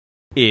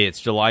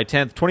It's July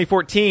 10th,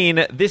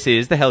 2014. This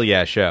is the Hell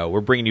Yeah Show. We're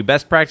bringing you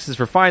best practices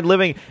for fine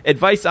living,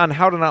 advice on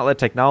how to not let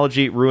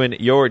technology ruin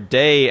your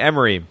day.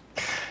 Emery.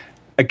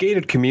 A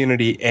gated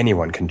community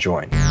anyone can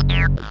join.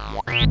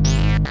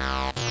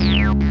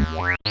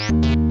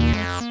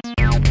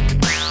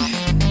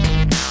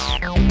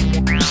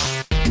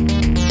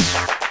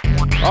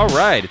 All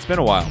right, it's been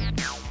a while.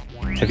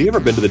 Have you ever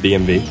been to the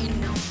DMV?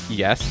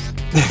 Yes.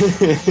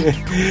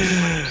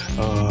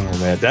 Oh,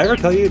 man. Did I ever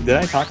tell you, did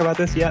I talk about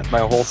this yet? My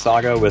whole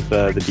saga with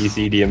the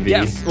DC DMV?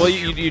 Yes. Well,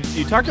 you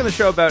talked on the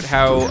show about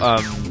how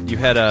you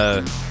had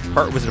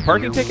was it a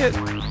parking ticket?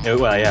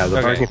 Well, yeah,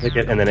 the parking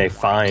ticket and then a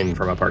fine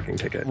from a parking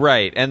ticket.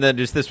 Right, and then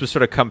this was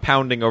sort of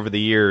compounding over the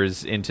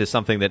years into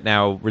something that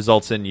now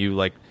results in you,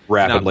 like...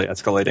 Rapidly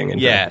escalating.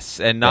 Yes,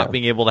 and not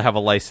being able to have a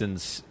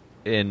license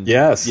in...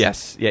 Yes.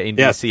 In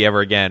DC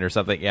ever again or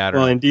something. Yeah, I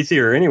don't know. In DC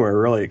or anywhere,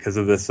 really, because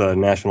of this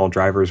National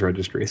Drivers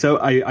Registry. So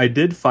I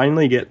did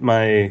finally get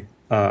my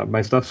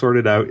my stuff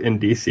sorted out in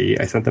DC.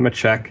 I sent them a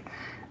check,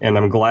 and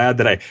I'm glad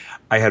that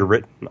I had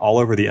written all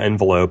over the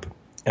envelope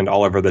and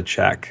all over the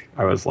check.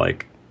 I was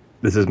like,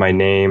 this is my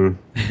name,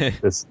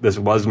 this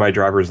was my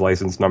driver's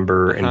license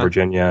number in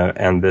Virginia,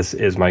 and this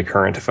is my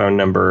current phone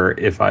number.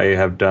 If I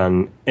have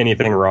done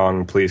anything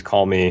wrong, please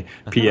call me.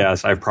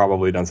 P.S. I've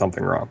probably done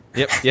something wrong.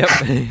 Yep.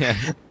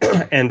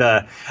 And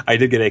I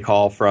did get a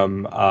call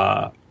from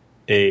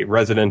a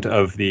resident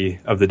of the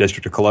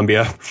District of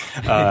Columbia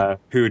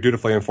who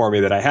dutifully informed me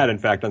that I had, in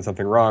fact, done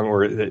something wrong,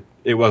 or that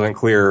it wasn't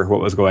clear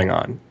what was going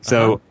on.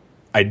 So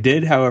I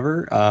did,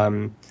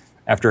 however...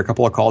 after a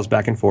couple of calls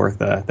back and forth,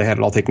 they had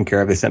it all taken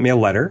care of. They sent me a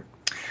letter,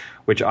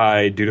 which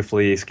I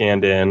dutifully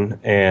scanned in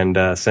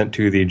and sent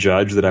to the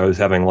judge that I was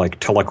having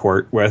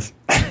telecourt with.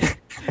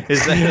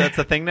 That's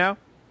a thing now?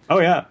 Oh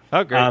yeah.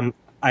 Oh great.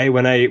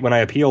 When I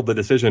appealed the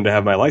decision to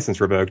have my license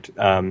revoked,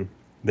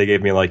 they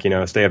gave me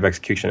a stay of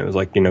execution. It was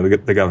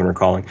the governor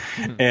calling,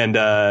 and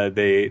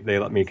they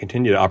let me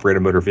continue to operate a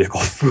motor vehicle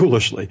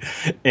foolishly,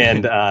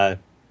 and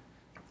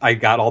I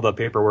got all the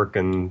paperwork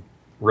and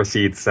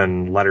receipts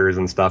and letters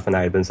and stuff, and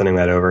I had been sending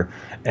that over,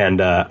 and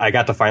I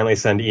got to finally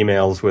send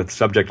emails with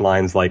subject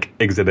lines like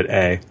Exhibit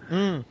A.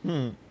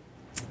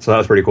 So that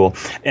was pretty cool.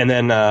 And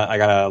then I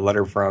got a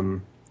letter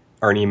or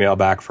an email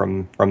back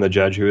from the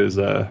judge who is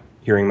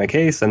hearing my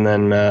case, and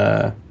then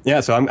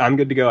so I'm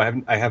good to go.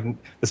 I haven't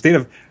the state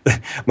of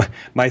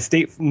my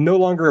state no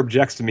longer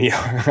objects to me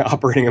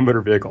operating a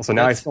motor vehicle, so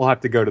now I still have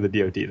to go to the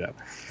DOT though.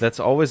 That's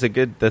always a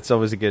good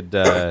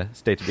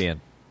state to be in.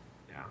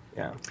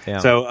 Yeah.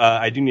 So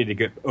I do need to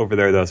get over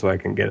there though, so I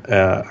can get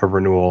a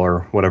renewal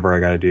or whatever I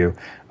got to do.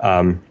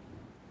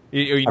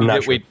 You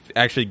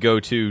actually go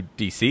to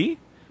DC?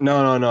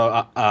 No.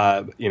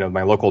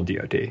 My local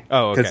DOT.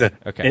 Oh, okay.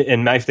 Okay.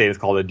 In my state, it's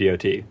called a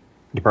DOT,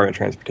 Department of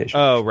Transportation.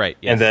 Oh, right.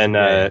 Yes. And then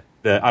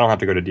I don't have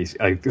to go to DC.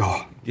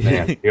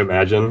 Man, can you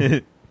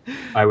imagine?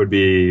 I would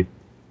be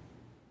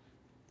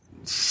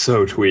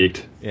so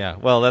tweaked. Yeah.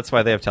 Well, that's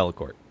why they have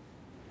telecourt.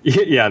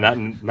 Yeah, not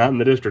in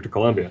the District of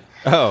Columbia.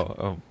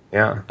 Oh.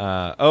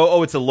 Yeah.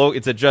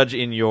 It's a judge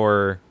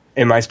in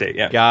my state.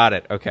 Yeah. Got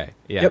it. Okay.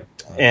 Yeah. Yep.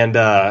 And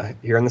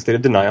here in the state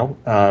of denial.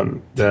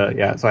 So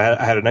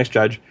I had a nice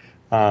judge.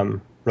 Really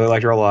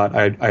liked her a lot.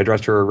 I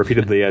addressed her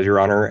repeatedly as Your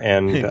Honor,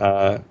 and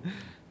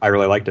I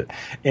really liked it.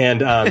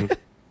 And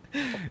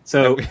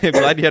so I'm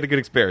glad you had a good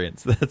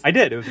experience. I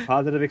did. It was a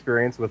positive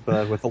experience with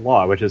the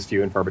law, which is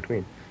few and far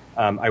between.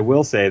 I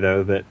will say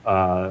though that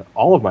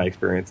all of my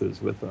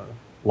experiences with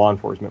law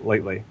enforcement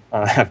lately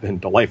have been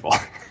delightful.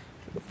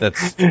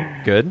 That's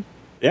good.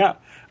 Yeah.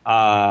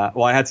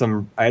 Well, I had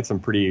some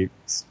pretty.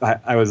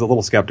 I was a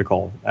little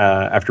skeptical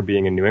after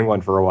being in New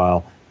England for a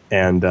while,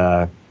 and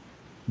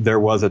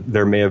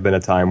there may have been a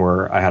time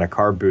where I had a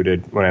car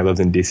booted when I lived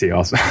in DC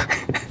also.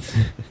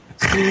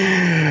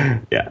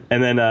 Yeah,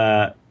 and then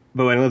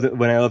but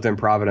when I lived in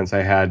Providence,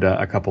 I had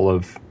a couple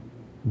of.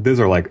 Those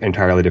are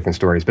entirely different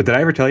stories. But did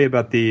I ever tell you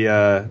about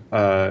the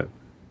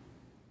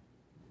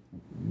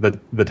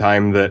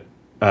time that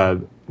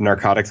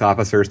narcotics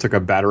officers took a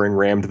battering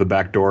ram to the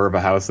back door of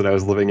a house that I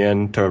was living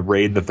in to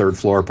raid the third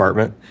floor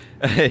apartment?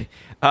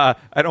 I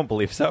don't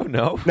believe so.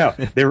 No. No,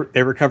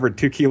 they recovered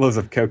 2 kilos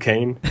of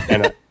cocaine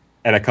and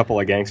a couple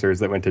of gangsters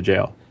that went to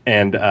jail.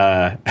 And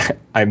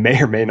I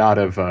may or may not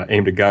have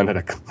aimed a gun at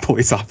a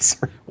police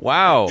officer.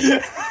 Wow.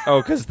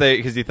 Oh, because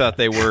you thought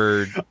they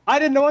were. I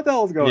didn't know what the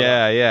hell was going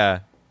on.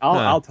 Yeah.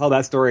 I'll tell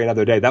that story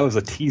another day. That was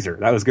a teaser.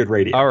 That was good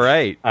radio. All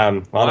right.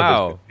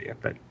 Wow.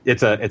 But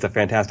it's a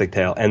fantastic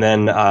tale. And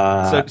then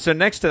so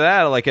next to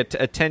that, like a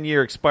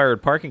 10-year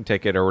expired parking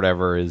ticket or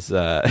whatever is.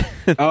 Oh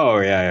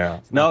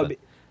yeah. No,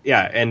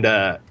 yeah, and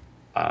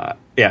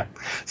yeah.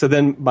 So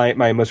then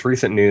my most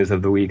recent news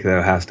of the week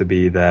though has to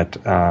be that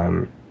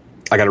I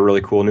got a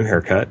really cool new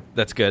haircut.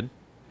 That's good.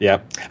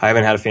 Yeah, I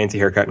haven't had a fancy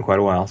haircut in quite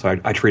a while, so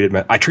I treat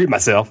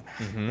myself,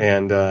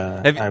 and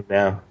I'm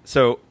now.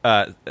 So,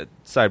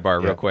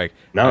 sidebar, real quick.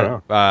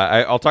 No.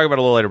 I'll talk about it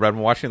a little later, but I've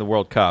been watching the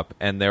World Cup,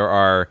 and there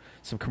are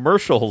some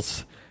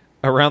commercials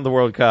around the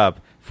World Cup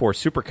for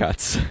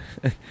supercuts,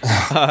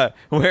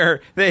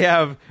 where they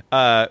have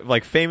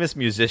like famous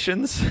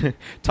musicians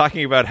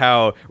talking about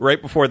how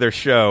right before their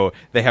show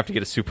they have to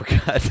get a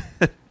supercut.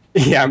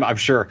 Yeah, I'm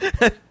sure.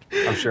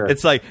 I'm sure.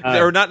 It's like,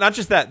 or not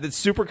just that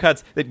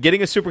supercuts, that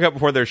getting a supercut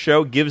before their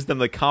show gives them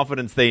the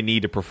confidence they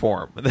need to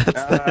perform.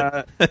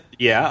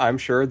 Yeah, I'm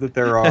sure that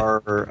there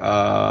are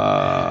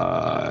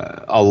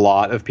a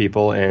lot of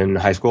people in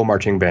high school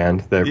marching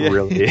band that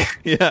really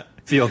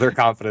feel their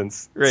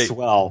confidence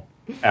swell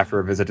after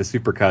a visit to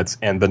Supercuts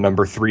and the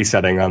number 3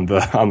 setting on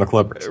the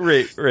Clippers.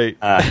 Right.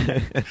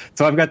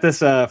 So I've got this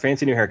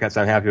fancy new haircut,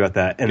 so I'm happy about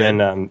that. And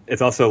then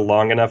it's also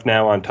long enough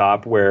now on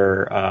top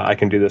where I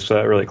can do this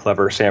really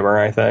clever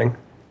samurai thing.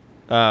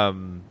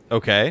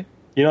 Okay.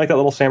 You know, like that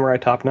little samurai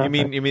top knot?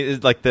 You mean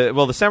it's like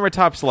the samurai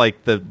top's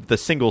like the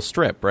single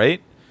strip,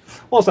 right?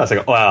 Well, it's not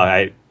single.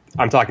 Well,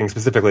 I'm talking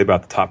specifically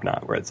about the top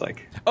knot where it's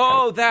like...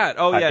 that.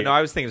 Oh, yeah. No,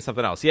 I was thinking of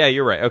something else. Yeah,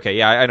 you're right. Okay,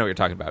 yeah, I know what you're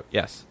talking about.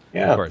 Yes.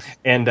 Yeah, of course.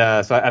 And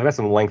so I've got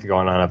some length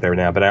going on up there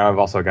now, but I've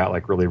also got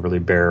like really, really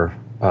bare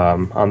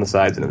on the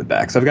sides and in the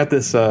back. So I've got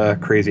this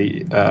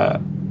crazy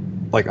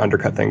like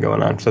undercut thing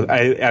going on. So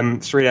I'm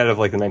straight out of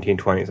like the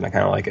 1920s, and I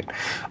kind of like it.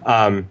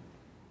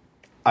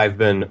 I've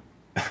been,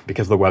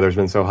 because the weather's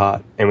been so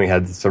hot, and we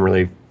had some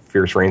really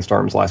fierce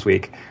rainstorms last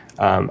week.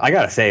 I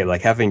gotta say,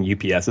 like having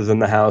UPSs in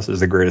the house is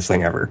the greatest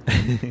thing ever.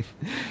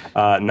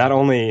 Not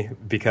only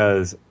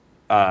because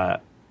I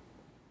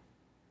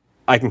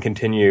can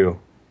continue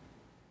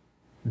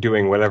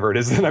doing whatever it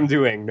is that I'm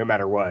doing, no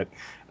matter what,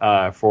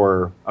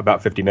 for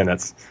about 50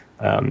 minutes.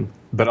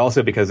 But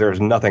also because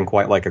there's nothing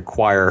quite like a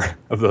choir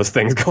of those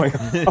things going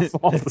off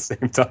all at the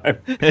same time.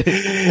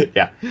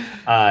 Yeah.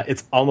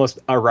 It's almost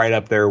right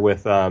up there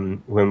with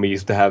when we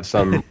used to have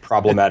some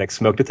problematic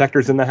smoke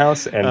detectors in the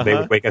house, and they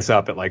would wake us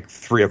up at like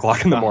 3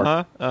 o'clock in the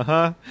morning.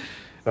 So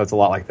it's a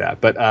lot like that.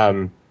 But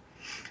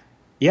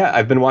yeah,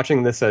 I've been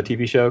watching this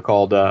TV show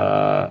called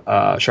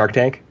Shark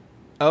Tank.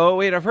 Oh,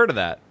 wait, I've heard of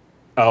that.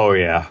 Oh,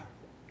 yeah.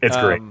 It's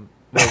great.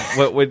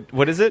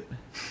 What is it?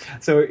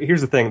 So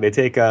here's the thing: they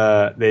take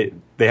they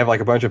have like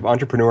a bunch of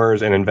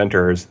entrepreneurs and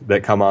inventors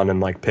that come on and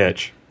like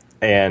pitch,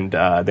 and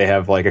they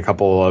have like a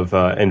couple of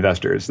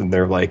investors, and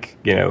they're like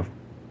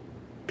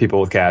people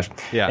with cash.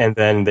 Yeah. And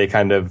then they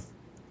kind of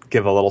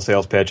give a little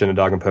sales pitch and a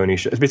dog and pony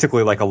show. It's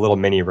basically like a little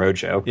mini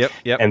roadshow. Yep.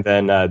 And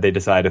then they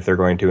decide if they're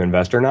going to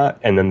invest or not,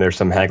 and then there's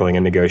some haggling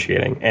and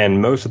negotiating. And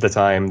most of the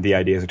time, the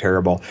ideas are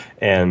terrible,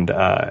 and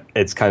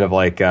it's kind of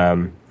like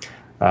a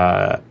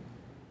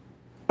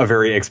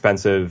very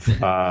expensive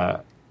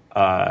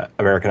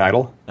American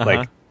Idol.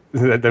 Like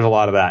there's a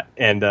lot of that.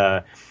 And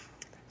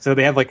so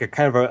they have like a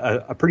kind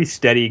of a pretty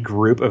steady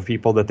group of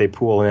people that they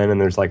pool in, and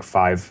there's like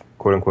 5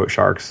 quote unquote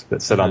sharks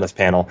that sit on this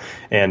panel.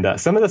 And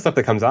some of the stuff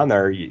that comes on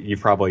there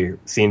you've probably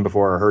seen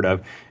before or heard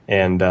of,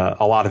 and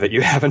a lot of it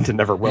you haven't and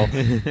never will.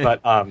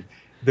 But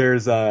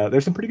there's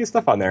some pretty good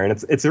stuff on there,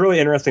 and it's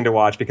really interesting to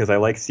watch because I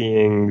like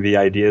seeing the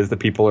ideas that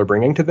people are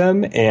bringing to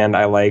them, and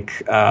I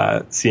like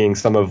seeing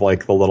some of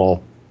like the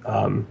little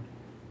I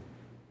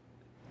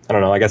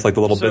don't know, I guess like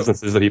the little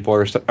businesses that people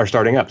are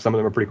starting up. Some of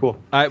them are pretty cool.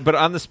 But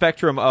on the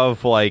spectrum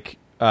of like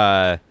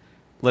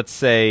let's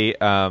say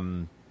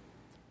let's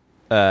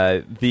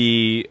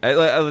say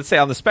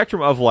on the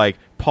spectrum of like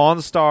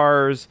Pawn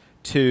Stars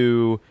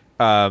to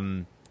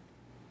David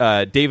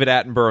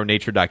Attenborough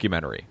nature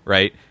documentary,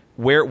 right?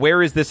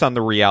 Where is this on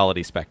the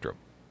reality spectrum?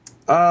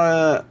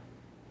 Well,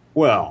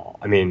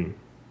 I mean,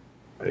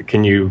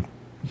 can you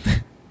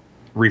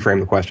reframe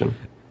the question?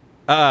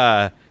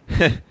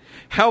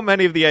 How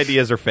many of the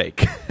ideas are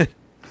fake?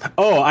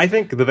 Oh, I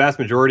think the vast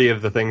majority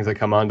of the things that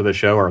come onto the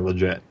show are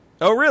legit.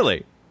 Oh,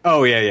 really?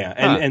 Oh, yeah.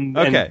 And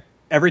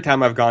every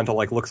time I've gone to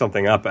like look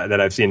something up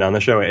that I've seen on the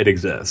show, it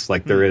exists.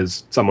 Like there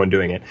is someone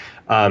doing it.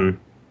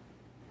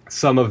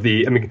 Some of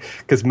the,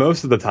 because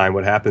most of the time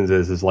what happens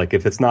is like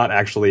if it's not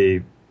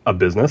actually a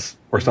business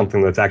or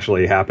something that's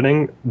actually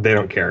happening, they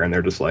don't care, and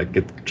they're just like,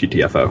 get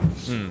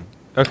GTFO.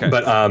 Okay.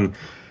 But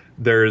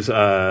there's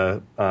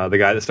the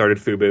guy that started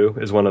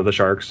Fubu is one of the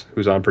sharks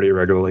who's on pretty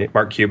regularly.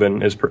 Mark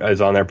Cuban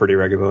is on there pretty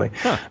regularly.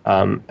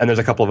 And there's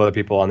a couple of other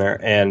people on there.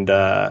 And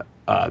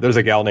there's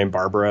a gal named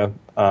Barbara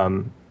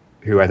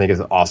who I think is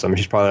awesome.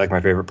 She's probably like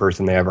my favorite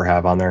person they ever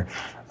have on there.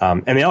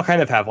 And they all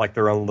kind of have like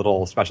their own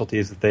little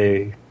specialties that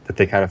they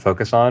kind of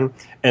focus on.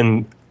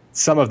 And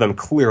some of them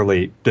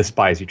clearly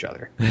despise each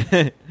other.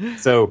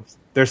 So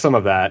there's some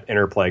of that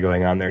interplay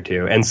going on there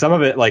too. And some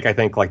of it, like I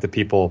think like the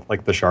people,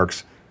 like the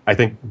sharks, I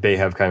think they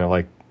have kind of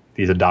like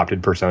these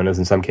adopted personas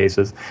in some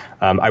cases.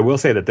 I will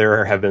say that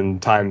there have been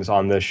times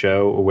on this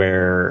show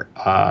where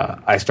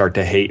I start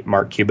to hate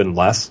Mark Cuban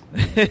less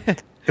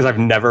because I've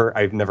never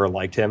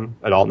liked him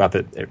at all. Not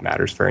that it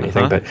matters for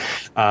anything, but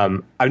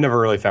I've never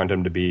really found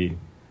him to be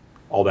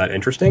all that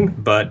interesting.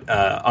 But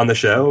on the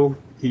show,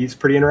 he's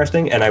pretty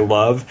interesting, and I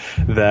love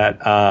that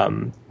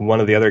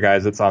one of the other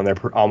guys that's on there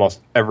almost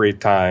every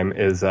time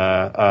is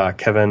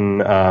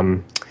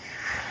Kevin.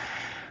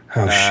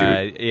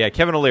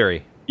 Kevin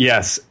O'Leary.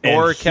 Yes.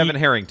 Or Kevin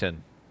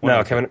Harrington.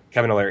 No,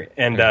 Kevin O'Leary.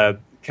 And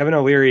Kevin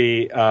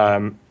O'Leary,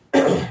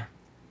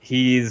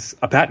 he's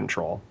a patent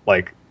troll.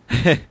 Like,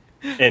 and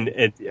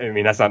I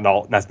mean, that's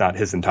not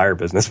his entire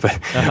business, but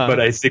but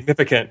a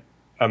significant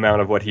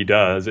amount of what he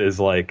does is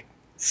like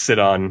sit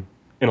on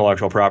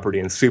intellectual property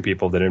and sue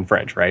people that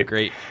infringe, right?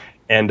 Great.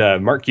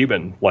 And Mark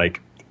Cuban like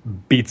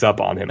beats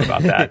up on him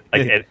about that.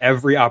 Like at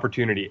every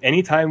opportunity,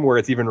 anytime where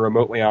it's even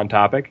remotely on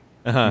topic,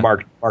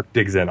 Mark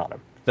digs in on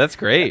him. That's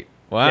great.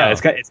 Wow. Yeah,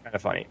 it's kind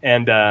of funny.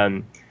 And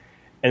then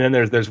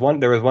there was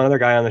one other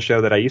guy on the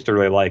show that I used to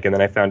really like, and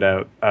then I found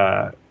out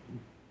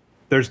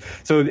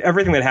so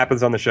everything that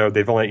happens on the show,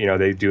 they've only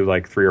they do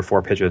like 3 or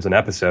 4 pitches an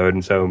episode,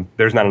 and so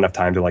there's not enough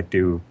time to like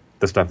do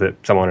the stuff that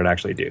someone would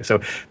actually do.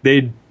 So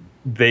they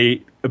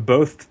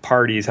both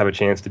parties have a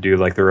chance to do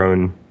like their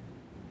own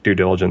due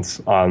diligence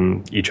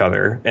on each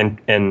other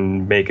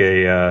and make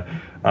an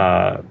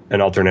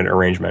alternate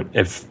arrangement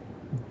if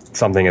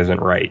something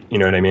isn't right. You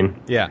know what I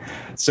mean? Yeah.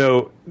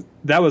 So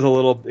that was a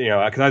little,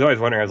 because I was always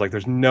wondering, I was like,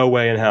 there's no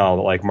way in hell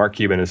that like Mark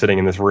Cuban is sitting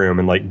in this room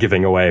and like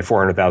giving away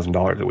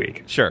 $400,000 a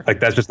week. Sure. Like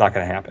that's just not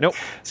going to happen. Nope.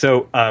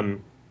 So,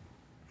 and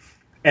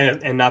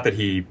not that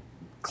he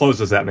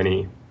closes that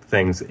many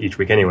things each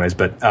week anyways,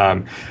 but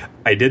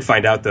I did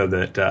find out though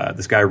that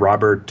this guy,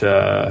 Robert,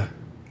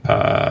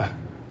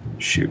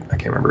 shoot, I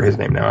can't remember his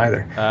name now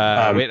either.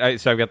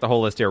 So I've got the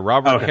whole list here.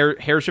 Robert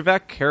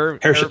Herjavec?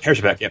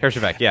 Herjavec, yeah.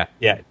 Herjavec, yeah.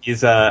 Yeah,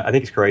 he's, I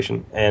think he's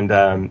Croatian, and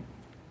I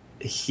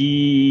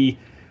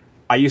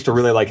used to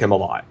really like him a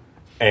lot.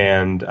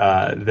 And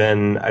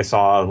then I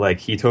saw, like,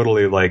 he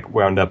totally, like,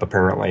 wound up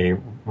apparently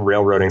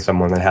railroading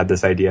someone that had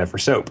this idea for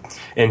soap.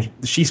 And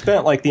she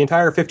spent, like, the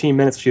entire 15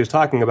 minutes she was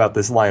talking about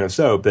this line of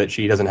soap that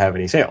she doesn't have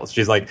any sales.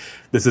 She's like,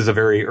 this is a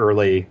very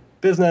early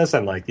business,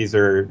 and, like, these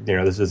are,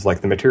 this is,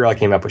 like, the material I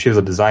came up with. She was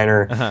a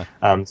designer. This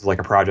was, like,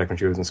 a project when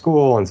she was in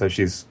school, and so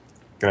she's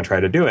going to try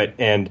to do it.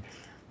 And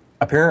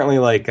apparently,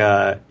 like,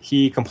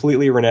 he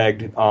completely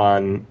reneged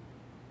on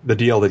the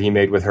deal that he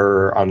made with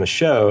her on the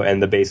show,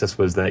 and the basis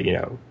was that,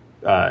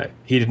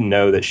 he didn't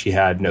know that she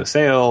had no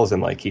sales,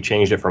 and like he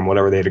changed it from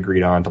whatever they had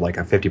agreed on to like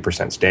a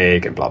 50%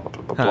 stake and blah blah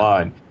blah blah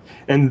blah,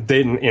 and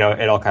they didn't,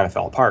 it all kind of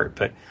fell apart.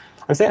 But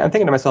I'm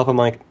thinking to myself, I'm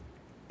like,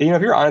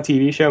 if you're on a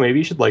TV show, maybe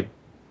you should like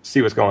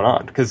see what's going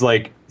on, because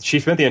like she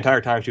spent the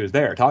entire time she was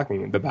there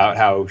talking about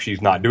how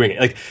she's not doing it.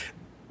 Like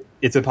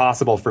it's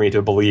impossible for me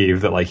to believe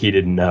that like he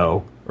didn't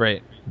know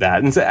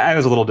that, and so I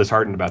was a little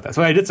disheartened about that.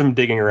 So I did some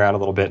digging around a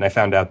little bit, and I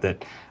found out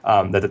that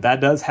that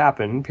does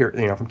happen,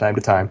 from time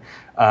to time.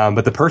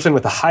 But the person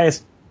with the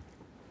highest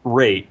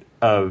rate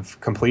of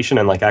completion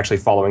and like actually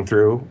following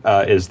through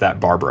is that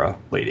Barbara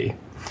lady.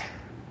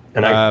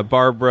 And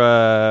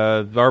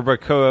Barbara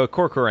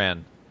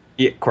Corcoran.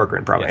 Yeah,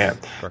 Corcoran probably. Yes.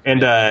 Yeah.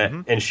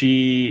 Corcoran, and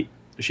she's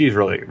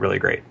really really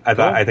great.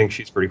 I think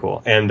she's pretty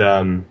cool,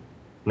 and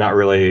not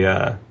really.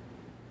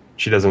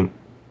 She doesn't.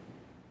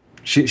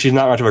 She's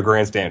not much of a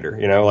grandstander,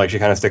 like she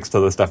kind of sticks to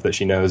the stuff that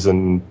she knows,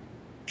 and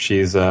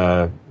she's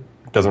doesn't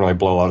really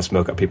blow a lot of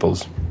smoke up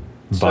people's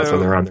butts when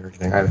they're on there or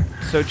anything either.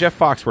 So Jeff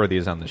Foxworthy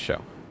is on this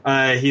show.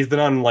 He's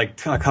been on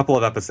like a couple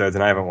of episodes,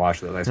 and I haven't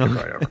watched those. I skipped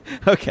right over.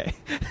 Okay,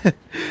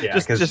 yeah,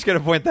 just gonna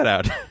point that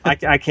out.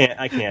 I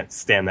can't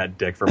stand that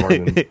dick for more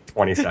than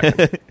 20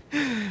 seconds.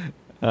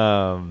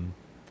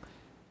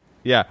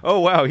 Yeah. Oh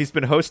wow, he's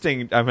been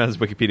hosting. I'm on his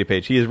Wikipedia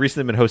page. He has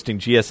recently been hosting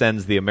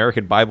GSN's The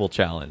American Bible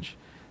Challenge.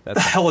 What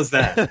the hell is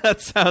that?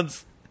 That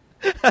sounds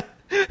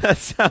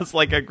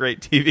like a great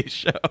TV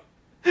show.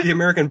 The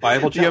American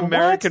Bible Challenge? The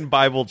American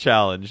Bible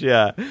Challenge,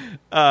 yeah.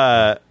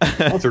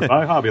 Sponsored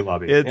by Hobby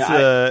Lobby.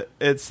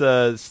 Let's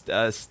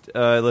see,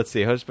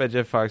 hosted by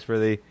Jeff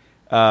Foxworthy.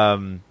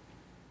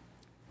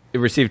 It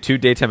received 2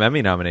 Daytime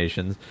Emmy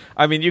nominations.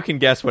 I mean, you can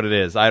guess what it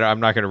is.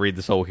 I'm not going to read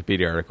this whole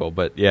Wikipedia article,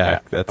 but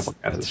that's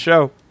the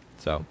show.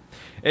 So,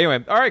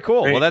 anyway, all right,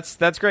 cool. Great. Well,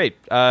 that's great.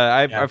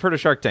 I've heard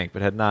of Shark Tank,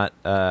 but had not.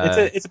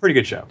 It's a pretty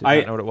good show. I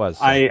did not know what it was.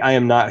 So. I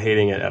am not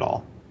hating it at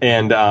all.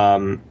 And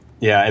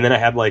and then I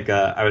had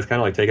I was kind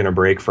of like taking a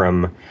break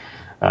from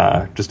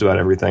just about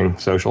everything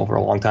social for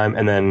a long time,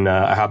 and then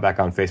I hopped back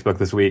on Facebook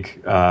this week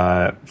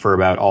for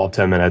about all of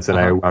 10 minutes, and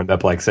I wound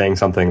up like saying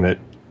something that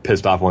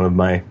pissed off one of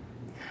my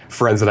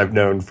friends that I've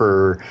known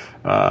for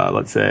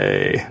let's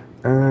say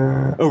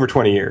over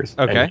 20 years.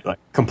 Okay. And, like,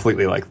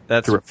 completely like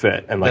threw a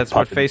fit, and like that's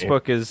what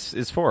Facebook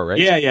is for, right?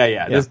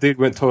 Yeah. This dude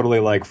went totally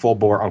like full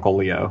bore Uncle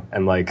Leo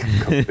and like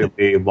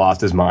completely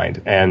lost his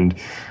mind, and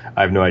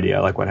I have no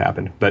idea like what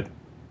happened.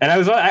 And I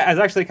was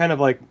actually kind of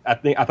like I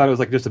thought it was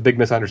like just a big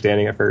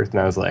misunderstanding at first, and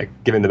I was like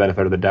giving the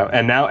benefit of the doubt.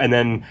 And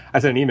then I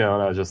sent an email,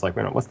 and I was just like,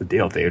 what's the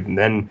deal, dude? And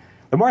then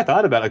the more I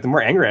thought about it, like the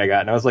more angry I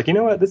got, and I was like, you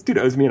know what, this dude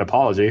owes me an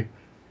apology.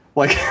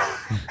 Like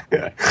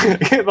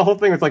the whole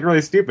thing was like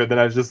really stupid. Then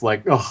I was just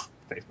like, oh,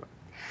 Facebook.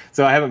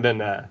 So I haven't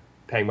been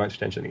paying much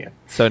attention again.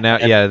 So now,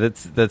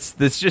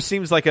 this just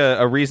seems like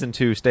a reason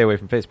to stay away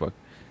from Facebook.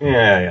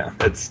 Yeah,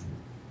 it's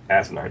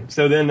asinine.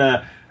 So then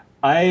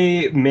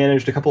I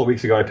managed a couple of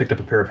weeks ago. I picked up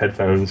a pair of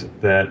headphones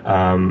that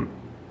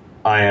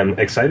I am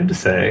excited to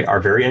say are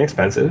very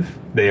inexpensive.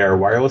 They are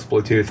wireless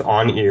Bluetooth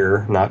on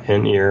ear, not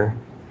in ear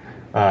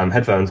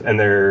headphones, and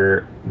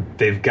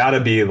they've got to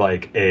be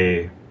like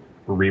a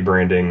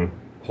rebranding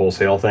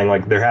wholesale thing.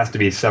 Like there has to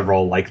be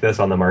several like this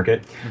on the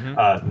market.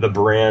 The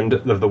brand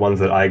of the ones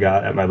that I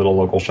got at my little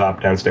local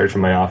shop downstairs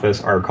from my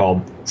office are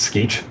called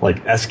Skeech,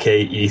 like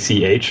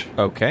Skech.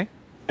 Okay.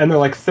 And they're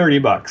like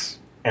 $30,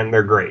 and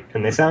they're great,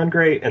 and they sound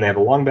great, and they have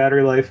a long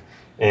battery life,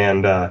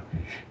 and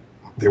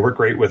they work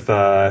great with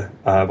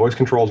voice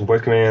controls and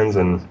voice commands,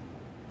 and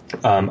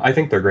I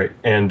think they're great,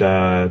 and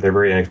they're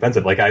very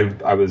inexpensive. Like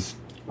I was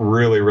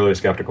really, really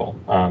skeptical,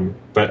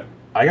 but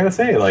I gotta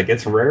say, like,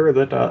 it's rare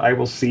that I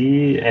will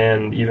see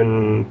and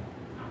even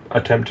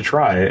attempt to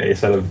try a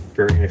set of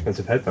very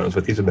inexpensive headphones,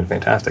 but these have been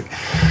fantastic.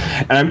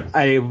 And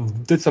I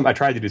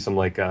tried to do some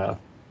like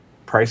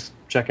price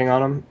checking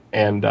on them,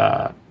 and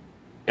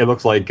it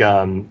looks like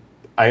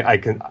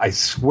I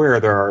swear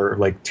there are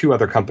like 2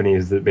 other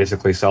companies that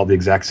basically sell the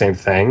exact same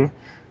thing,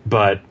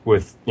 but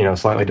with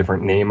slightly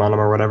different name on them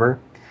or whatever.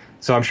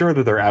 So I'm sure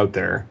that they're out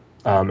there.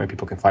 And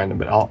people can find them,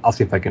 but I'll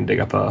see if I can dig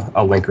up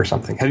a link or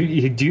something.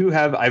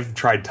 I've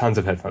tried tons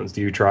of headphones.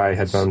 Do you try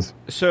headphones?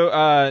 So,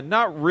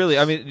 not really.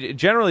 I mean,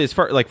 generally, as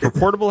far like for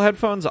portable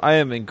headphones, I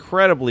am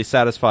incredibly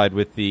satisfied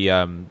with the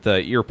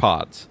ear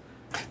pods.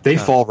 They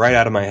fall right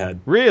out of my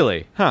head.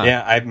 Really? Huh?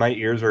 Yeah, my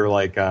ears are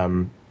like, I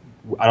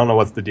don't know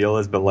what the deal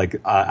is, but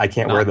like, I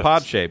can't wear those.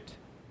 Pod shaped.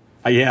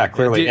 Yeah,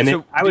 clearly.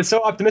 I was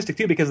so optimistic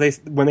too, because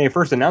when they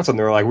first announced them,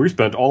 they were like, "We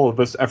spent all of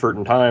this effort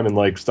and time and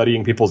like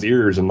studying people's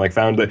ears and like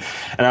found it."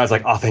 And I was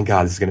like, "Oh, thank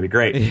God, this is going to be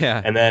great."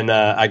 Yeah. And then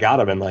I got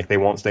them, and like they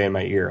won't stay in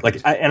my ear.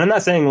 Like, and I'm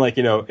not saying like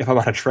if I'm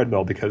on a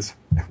treadmill, because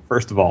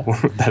first of all,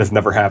 that has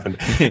never happened,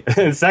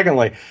 and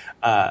secondly,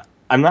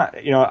 I'm not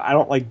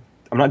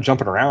I'm not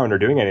jumping around or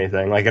doing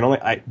anything. Like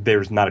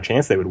there's not a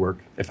chance they would work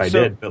if I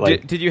did. But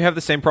like, did you have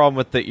the same problem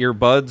with the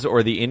earbuds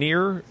or the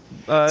in-ear?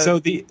 So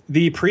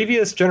the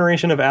previous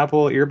generation of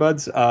Apple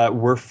earbuds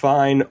were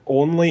fine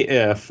only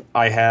if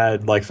I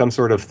had like some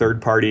sort of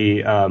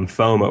third-party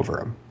foam over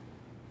them.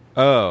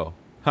 Oh,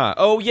 huh.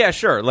 Oh, yeah,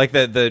 sure. Like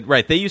the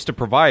right. They used to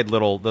provide the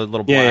little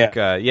black.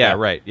 Yeah.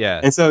 Right.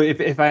 Yeah. And so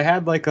if I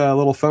had like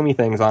little foamy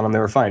things on them, they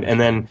were fine. And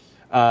then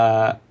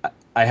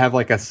I have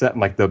like a set,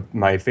 like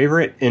my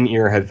favorite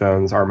in-ear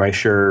headphones are my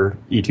Shure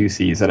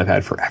E2Cs that I've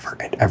had forever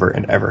and ever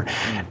and ever.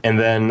 And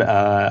then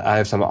I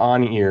have some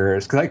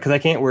on-ears, because I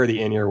can't wear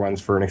the in-ear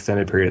ones for an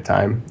extended period of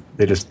time.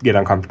 They just get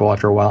uncomfortable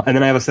after a while. And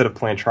then I have a set of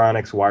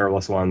Plantronics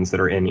wireless ones that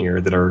are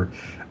in-ear that are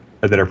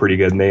pretty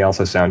good, and they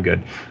also sound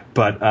good.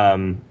 But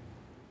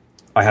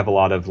I have a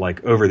lot of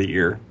like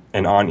over-the-ear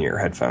and on-ear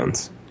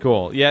headphones.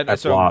 Cool. Yeah. I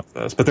have a lot of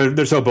those, but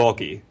they're so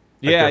bulky.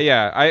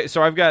 Yeah.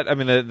 I've got. I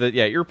mean, the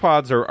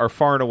earpods are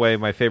far and away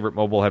my favorite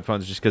mobile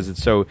headphones, just because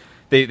it's so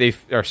they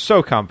are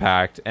so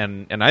compact,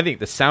 and I think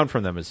the sound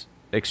from them is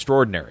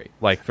extraordinary.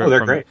 Like,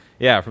 they're great.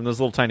 Yeah, from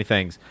those little tiny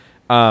things.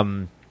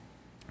 And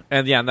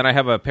then I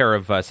have a pair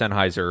of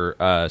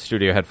Sennheiser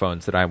studio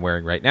headphones that I'm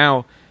wearing right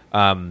now.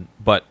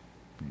 But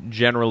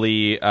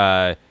generally,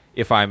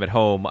 if I'm at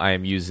home, I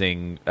am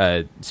using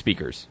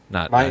speakers,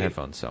 not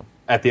headphones. So.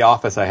 At the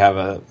office, I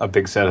have a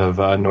big set of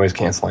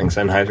noise-canceling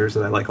Sennheisers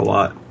that I like a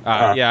lot.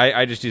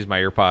 I just use my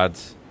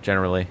earpods,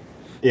 generally.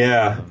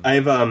 Yeah.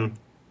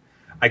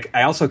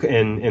 I also,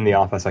 in the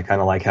office, I kind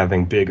of like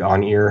having big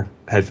on-ear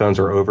headphones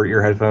or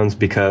over-ear headphones,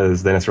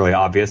 because then it's really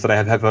obvious that I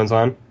have headphones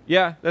on.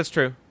 Yeah, that's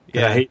true.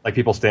 Yeah. I hate like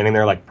people standing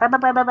there like,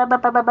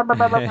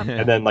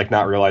 and then like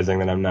not realizing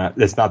that I'm not.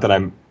 It's not that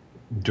I'm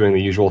doing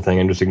the usual thing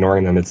and just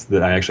ignoring them. It's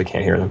that I actually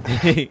can't hear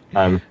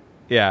them.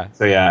 Yeah.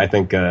 So yeah, I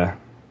think... the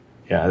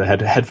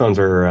headphones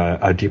are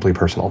a deeply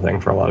personal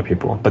thing for a lot of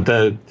people,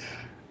 but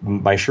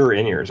my Shure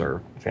in-ears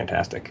are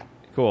fantastic.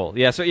 Cool.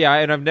 Yeah. So yeah,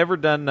 and I've never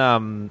done.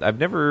 I've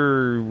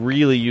never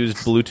really used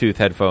Bluetooth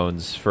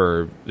headphones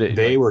for.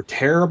 They were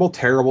terrible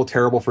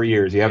for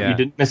years. You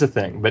didn't miss a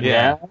thing, but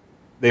now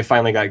they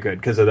finally got good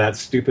because of that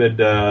stupid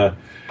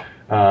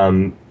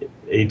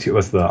A2.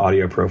 What's the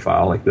audio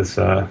profile? Like this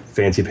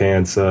fancy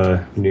pants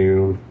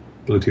new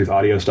Bluetooth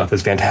audio stuff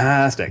is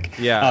fantastic.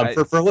 Yeah,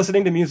 for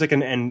listening to music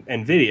and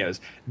videos,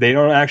 they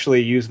don't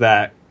actually use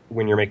that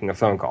when you're making a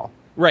phone call.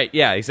 Right.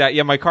 Yeah. Exactly.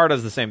 Yeah. My car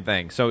does the same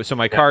thing. So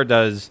my car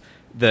does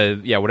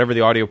whatever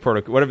the audio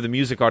protocol, whatever the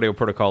music audio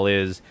protocol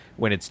is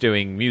when it's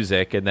doing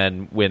music, and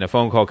then when a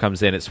phone call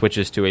comes in, it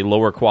switches to a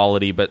lower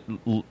quality but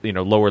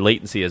lower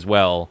latency as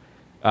well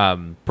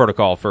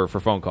protocol for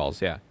phone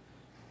calls. Yeah.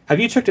 Have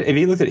you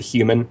looked at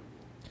Human?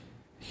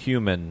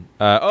 Human.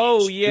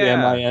 Oh yeah.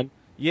 HUMIN?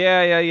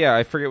 Yeah.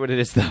 I forget what it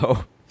is,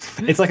 though.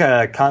 It's like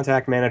a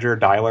contact manager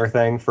dialer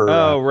thing for...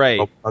 Oh, right.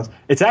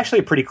 It's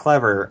actually pretty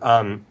clever.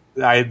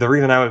 The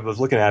reason I was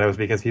looking at it was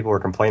because people were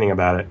complaining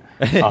about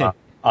it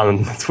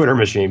on the Twitter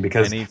machine.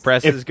 Because any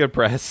press is good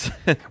press.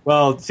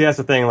 Well, see, that's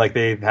the thing. Like,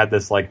 they had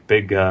this like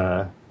big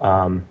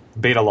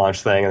beta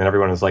launch thing, and then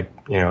everyone was like,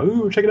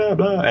 ooh, check it out,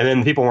 blah. And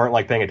then people weren't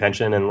like paying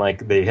attention, and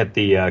like they hit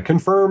the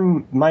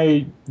confirm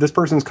this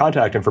person's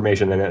contact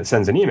information, and it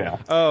sends an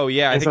email. Oh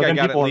yeah, I think I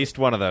got at least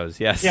one of those.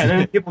 Yes. Yeah,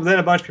 and then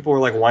a bunch of people were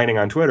like whining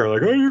on Twitter,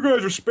 like, oh, you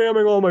guys are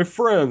spamming all my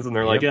friends, and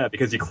they're like, yeah,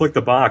 because you click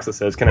the box that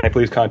says, can I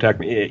please contact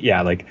me?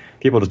 Yeah, like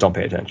people just don't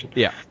pay attention.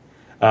 Yeah.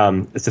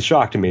 It's a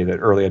shock to me that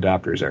early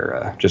adopters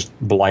are just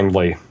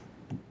blindly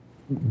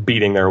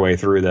beating their way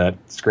through that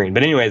screen.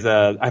 But anyways,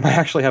 I might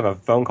actually have a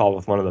phone call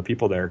with one of the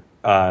people there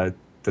to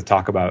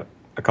talk about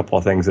a couple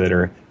of things that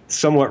are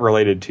somewhat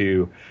related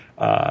to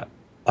phone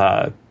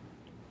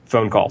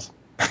calls.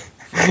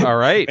 All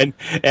right.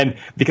 and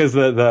because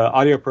the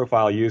audio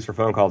profile used for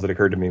phone calls, it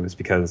occurred to me, was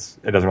because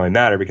it doesn't really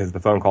matter because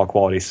the phone call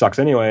quality sucks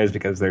anyways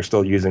because they're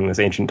still using this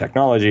ancient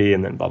technology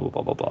and then blah, blah,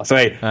 blah, blah, blah. So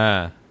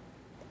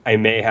I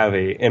may have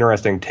a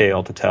interesting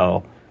tale to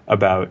tell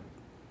about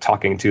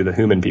talking to the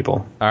human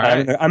people. All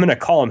right. I'm going to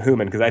call them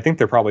human because I think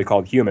they're probably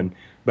called human,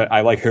 but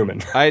I like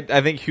human. I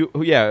think,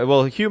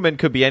 well, human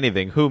could be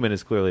anything. Human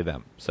is clearly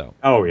them. So.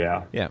 Oh,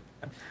 yeah. Yeah.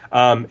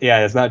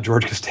 Yeah, it's not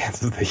George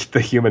Costanza's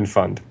the Human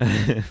Fund.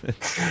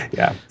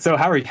 Yeah. So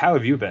how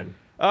have you been?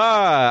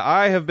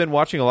 I have been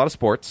watching a lot of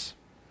sports.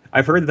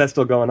 I've heard that's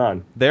still going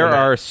on. There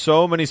are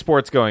so many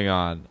sports going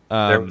on.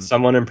 There was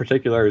someone in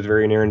particular who's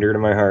very near and dear to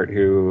my heart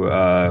who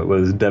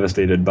was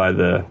devastated by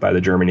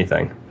the Germany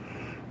thing.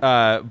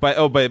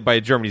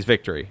 By Germany's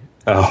victory.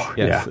 Oh,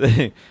 yes.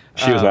 Yeah.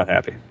 She was not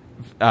happy.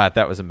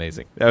 That was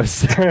amazing. I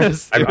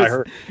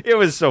heard. It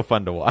was so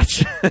fun to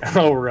watch.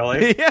 Oh,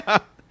 really? Yeah.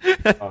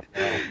 Oh,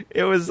 no.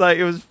 It was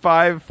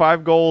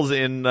five goals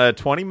in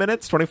 20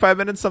 minutes, 25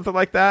 minutes, something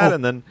like that,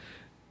 and then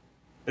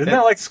isn't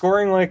that like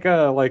scoring like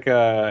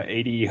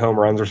 80 home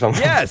runs or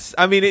something? Yes,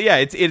 I mean, yeah,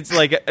 it's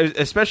like,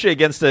 especially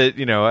against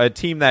a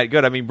team that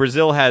good. I mean,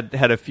 Brazil had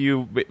a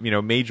few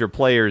major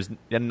players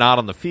and not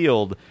on the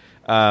field,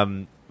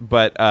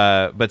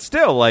 but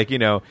still, like,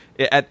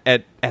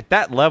 at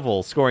that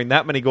level, scoring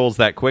that many goals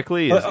that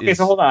quickly is,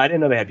 so hold on, I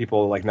didn't know they had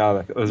people like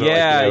now. So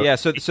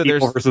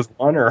there's versus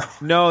one or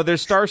no, their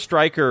star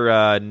striker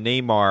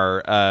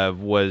Neymar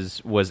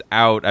was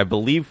out, I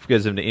believe,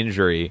 because of an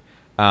injury,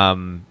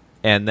 and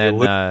then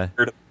guy.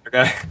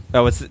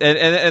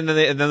 and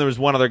then there was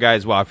one other guy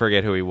as well. I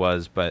forget who he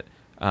was, but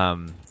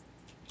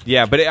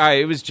yeah, but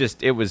it was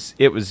just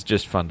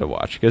fun to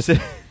watch because and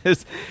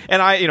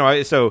I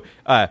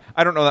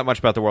don't know that much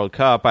about the World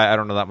Cup. I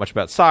don't know that much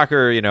about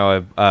soccer,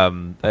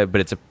 but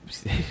it's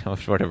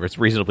whatever. It's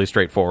reasonably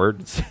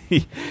straightforward.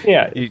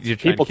 Yeah, you're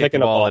trying to kick the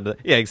ball into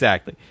yeah,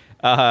 exactly.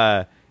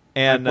 And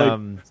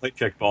play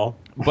kickball,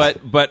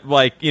 but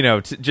like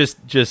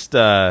just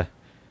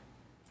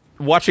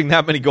watching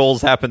that many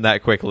goals happen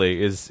that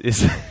quickly is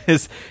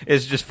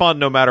just fun,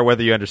 no matter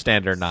whether you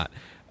understand it or not.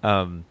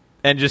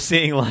 And just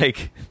seeing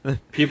like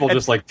people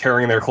just like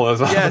tearing their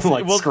clothes off and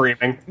like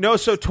screaming. No,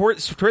 so toward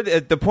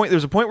the point, there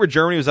was a point where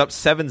Germany was up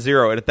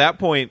 7-0, and at that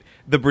point,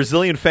 the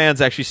Brazilian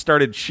fans actually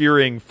started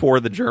cheering for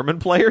the German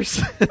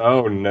players.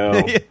 Oh no!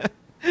 Yeah.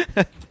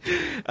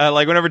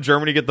 Like whenever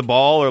Germany get the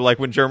ball, or like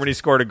when Germany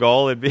scored a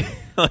goal, it'd be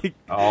like,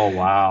 oh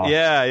wow,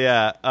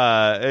 yeah.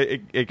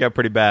 It got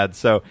pretty bad.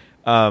 So,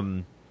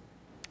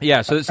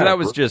 yeah. So that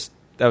was just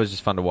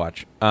fun to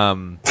watch.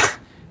 And.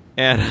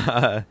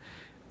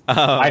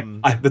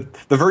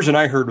 The version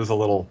I heard was a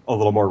little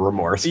more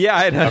remorse.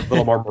 Yeah, a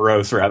little more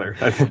morose, rather.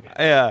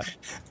 Yeah,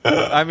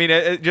 I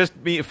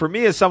mean, for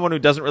me as someone who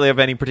doesn't really have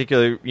any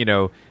particular,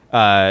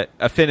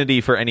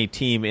 affinity for any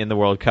team in the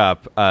World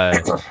Cup,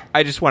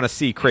 I just want to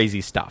see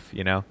crazy stuff,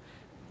 Yeah,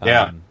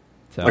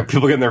 so. Like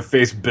people getting their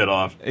face bit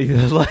off.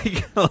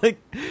 like,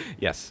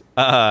 yes.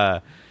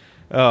 Oh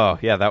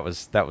yeah, that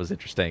was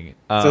interesting.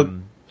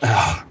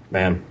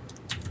 Man.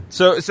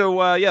 So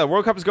yeah, the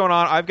World Cup is going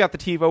on. I've got the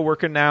TiVo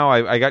working now.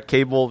 I got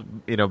cable,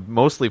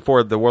 mostly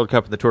for the World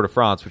Cup and the Tour de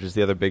France, which is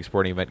the other big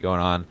sporting event going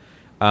on.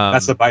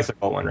 That's the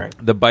bicycle one, right?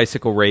 The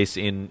bicycle race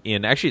in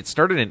actually, it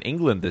started in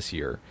England this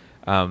year.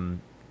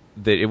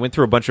 It went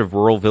through a bunch of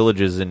rural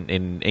villages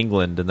in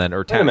England, and then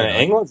wait a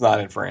minute, England's not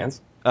in France.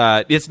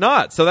 It's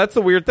not. So that's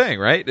the weird thing,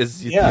 right?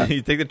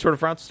 You think the Tour de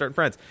France will start in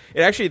France.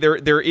 It actually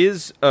there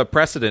is a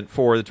precedent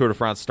for the Tour de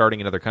France starting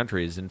in other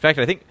countries. In fact,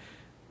 I think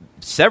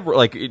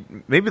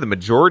maybe the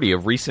majority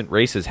of recent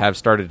races have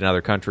started in other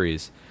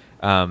countries,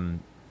 yeah.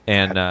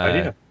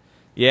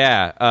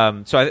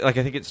 So I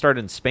think it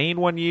started in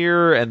Spain one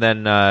year, and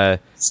then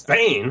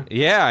Spain.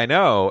 Yeah, I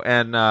know,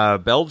 and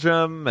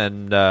Belgium,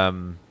 and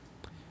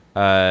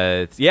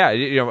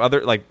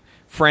other like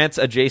France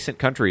adjacent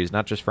countries,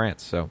 not just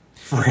France. So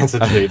France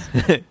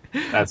adjacent.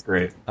 That's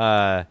great.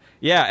 Yeah,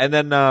 and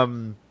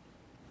then.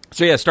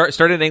 So yeah,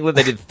 started in England.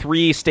 They did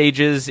 3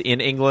 stages in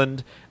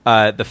England.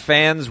 The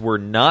fans were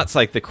nuts.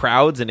 Like the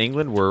crowds in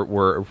England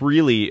were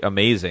really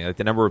amazing. Like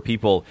the number of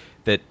people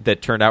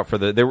that turned out for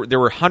there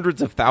were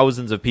hundreds of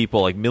thousands of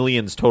people, like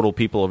millions total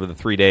people over the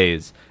 3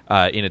 days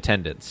in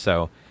attendance.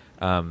 So,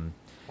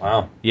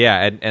 wow.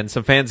 Yeah, and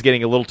some fans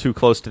getting a little too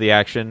close to the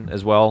action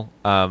as well.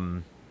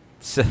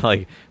 So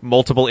like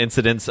multiple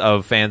incidents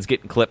of fans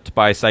getting clipped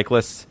by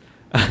cyclists.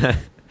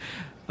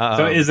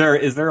 So is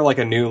there like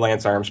a new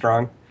Lance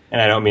Armstrong? And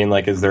I don't mean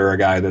like, is there a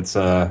guy that's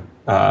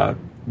banged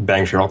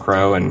Sheryl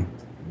Crow and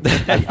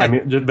I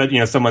mean, but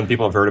someone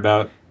people have heard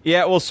about.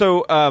 Yeah, well,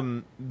 so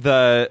like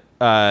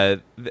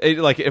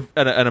if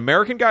an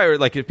American guy, or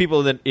like if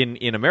people that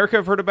in America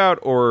have heard about,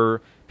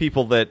 or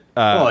people that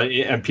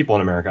and people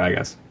in America, I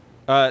guess.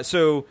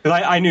 So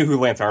because I knew who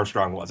Lance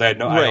Armstrong was. I had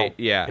no right.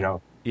 I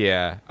don't,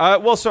 Yeah.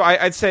 Well, so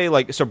I'd say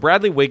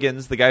Bradley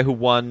Wiggins, the guy who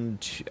won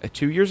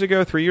 2 years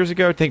ago, 3 years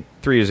ago, I think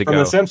 3 years ago. From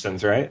The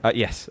Simpsons, right?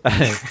 Yes.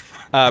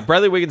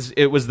 Bradley Wiggins,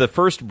 it was the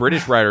first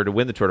British rider to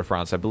win the Tour de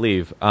France, I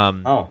believe.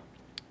 And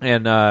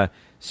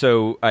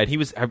he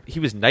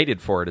was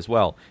knighted for it as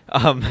well.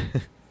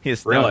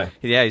 Really?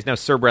 He's now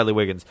Sir Bradley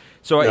Wiggins.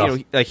 So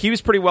he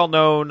was pretty well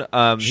known.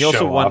 He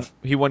also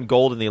won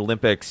gold in the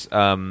Olympics,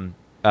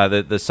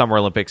 the Summer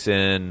Olympics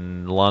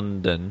in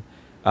London.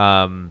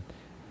 So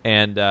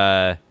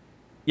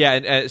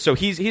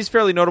he's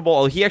fairly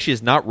notable. He actually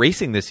is not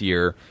racing this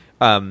year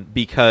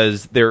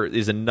because there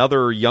is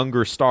another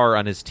younger star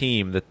on his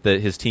team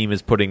that his team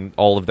is putting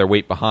all of their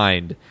weight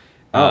behind.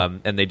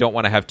 And they don't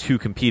want to have two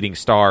competing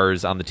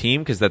stars on the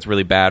team because that's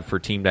really bad for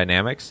team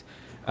dynamics.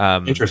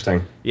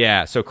 Interesting.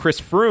 Yeah, so Chris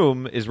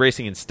Froome is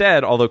racing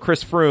instead, although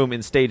Chris Froome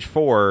in stage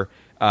 4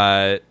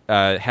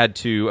 had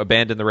to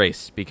abandon the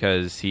race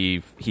because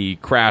he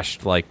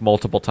crashed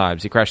multiple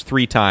times. He crashed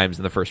 3 times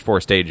in the first 4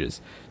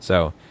 stages.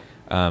 So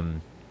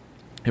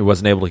he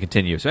wasn't able to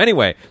continue. So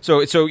anyway,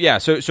 so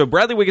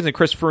Bradley Wiggins and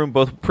Chris Froome,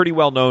 both pretty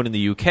well known in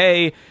the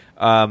UK.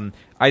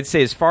 I'd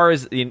say as far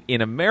as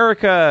in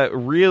America,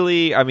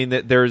 really, I mean,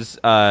 there's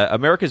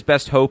America's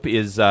best hope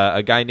is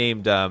a guy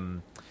named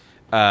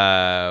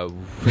I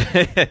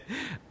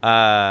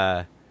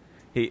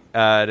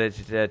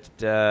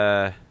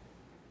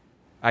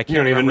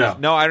can't even know.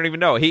 No, I don't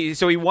even know. He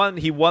won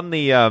the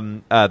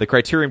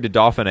Criterium de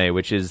Dauphiné,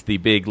 which is the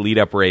big lead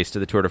up race to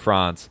the Tour de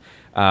France.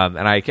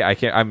 And I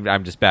can't.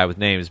 I'm just bad with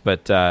names,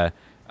 but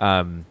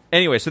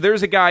anyway, so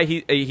there's a guy. He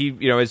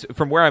is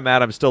from where I'm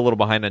at. I'm still a little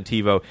behind on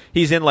TiVo.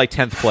 He's in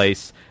 10th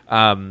place.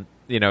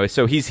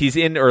 So he's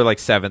in or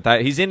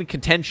 7th. He's in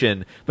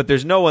contention, but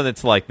there's no one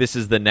that's this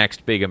is the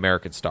next big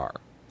American star.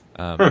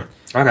 Okay.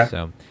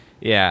 So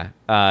yeah,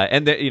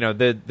 and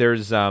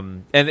there's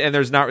and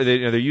there's not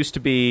there used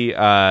to be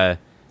the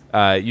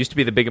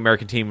big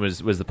American team was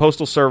the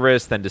Postal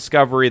Service, then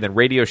Discovery, then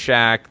Radio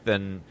Shack,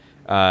 then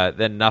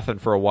nothing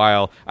for a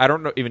while. I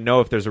don't even know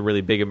if there's a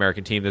really big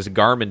American team. There's a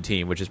Garmin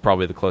team, which is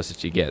probably the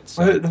closest you get.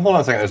 So. Hold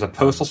on a second. There's a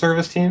Postal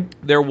Service team?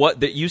 There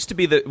used to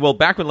be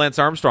back when Lance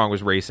Armstrong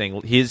was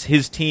racing,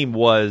 his team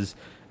was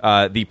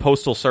the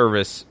Postal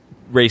Service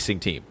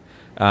racing team.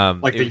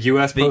 The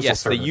U.S. Postal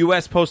Service? The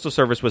U.S. Postal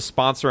Service was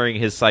sponsoring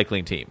his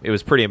cycling team. It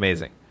was pretty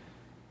amazing.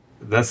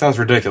 That sounds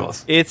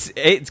ridiculous.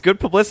 It's good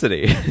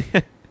publicity.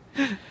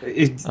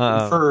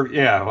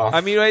 Well, I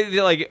mean,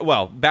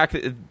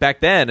 back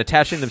then,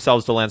 attaching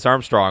themselves to Lance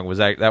Armstrong was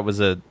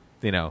actually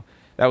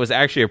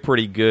a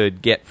pretty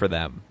good get for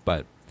them.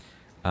 But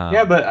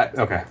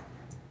okay,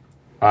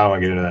 I don't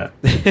want to get into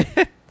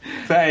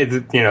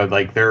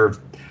that. They're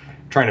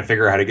trying to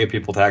figure out how to get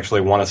people to actually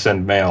want to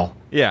send mail.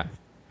 Yeah,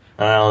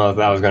 I don't know if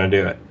that was going to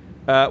do it.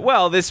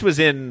 This was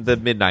in the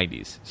mid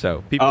 '90s,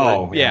 so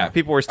people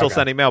people were still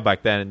sending mail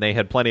back then, and they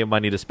had plenty of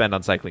money to spend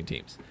on cycling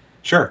teams.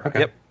 Sure. Okay.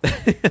 Yep.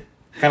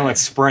 Kind of like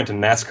Sprint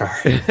and NASCAR.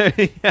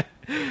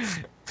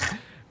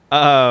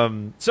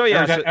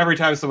 Yeah. Every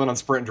time someone on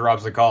Sprint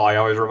drops a call, I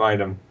always remind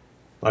them,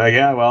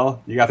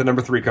 you got the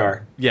number 3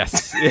 car.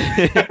 Yes.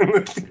 You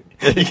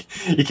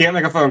can't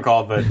make a phone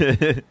call, but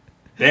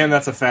damn,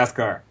 that's a fast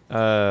car.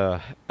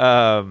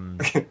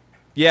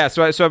 Yeah.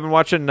 So I've been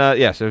watching.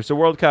 So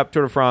World Cup,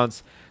 Tour de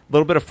France, a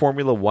little bit of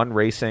Formula One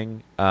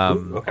racing.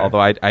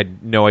 Although I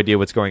had no idea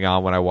what's going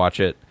on when I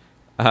watch it.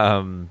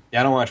 I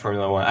don't watch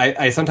Formula One.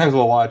 I sometimes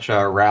will watch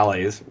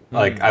rallies.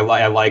 I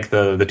like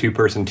the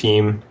 2-person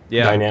team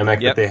dynamic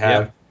that they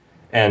have,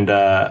 and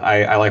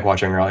I like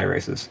watching rally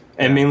races,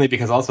 and mainly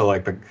because also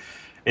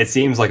it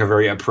seems like a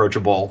very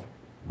approachable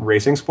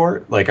racing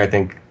sport. I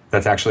think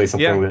that's actually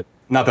something that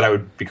not that I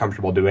would be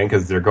comfortable doing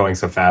because they're going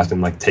so fast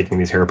and taking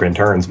these hairpin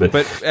turns, but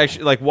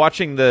actually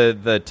watching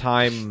the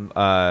time.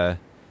 Or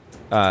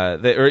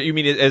you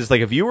mean as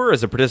a viewer or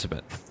as a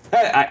participant?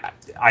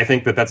 I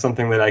think that's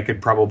something that I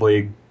could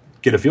probably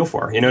get a feel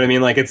for. You know what I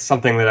mean? It's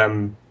something that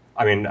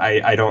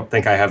I don't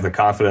think I have the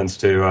confidence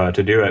to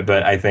do it,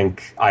 but I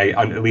think I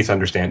at least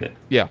understand it.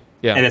 Yeah,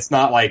 yeah. And it's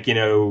not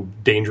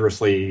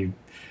dangerously.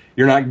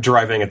 You're not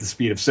driving at the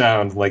speed of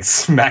sound,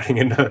 smacking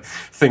into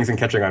things and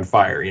catching on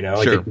fire.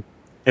 Sure.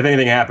 If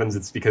anything happens,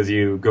 it's because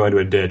you go into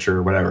a ditch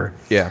or whatever.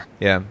 Yeah,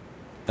 yeah.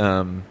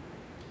 So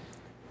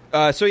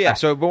I've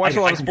been watching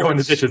a lot of sports. I can go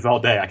into ditches all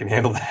day. I can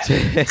handle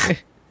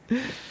that.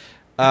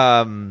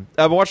 I've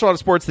been watching a lot of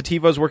sports. The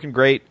TiVo's working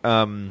great.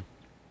 How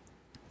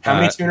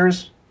many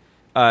tuners?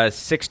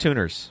 6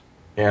 tuners.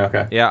 Yeah,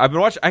 okay. Yeah, I've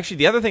been watching. Actually,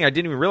 the other thing I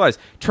didn't even realize: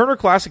 Turner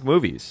Classic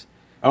Movies.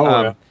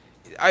 Oh,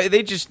 yeah.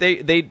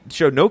 They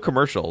show no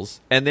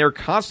commercials, and they're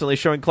constantly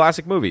showing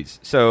classic movies.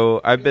 So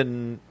I've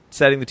been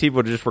setting the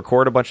TiVo to just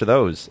record a bunch of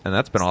those, and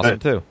that's been awesome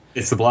too.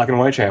 It's the black and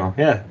white channel.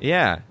 Yeah.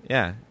 Yeah,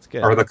 it's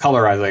good. Or the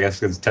colorized, I guess,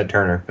 because it's Ted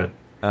Turner. But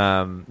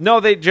no,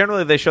 they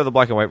generally show the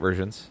black and white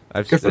versions.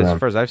 As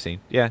far as I've seen.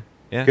 Yeah.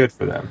 Good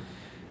for them.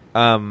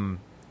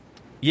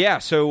 Yeah.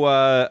 So,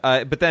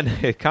 but then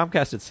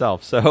Comcast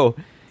itself. So,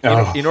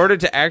 in order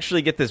to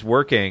actually get this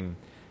working,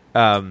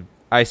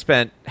 I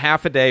spent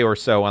half a day or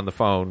so on the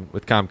phone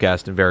with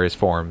Comcast in various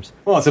forms.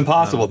 Well, it's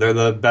impossible. They're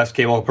the best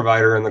cable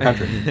provider in the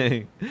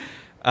country.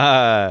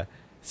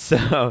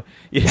 So,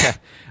 yeah.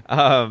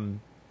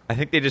 I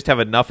think they just have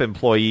enough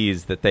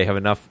employees that they have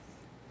enough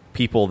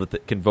people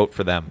that can vote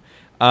for them.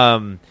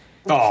 That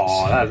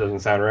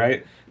doesn't sound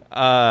right.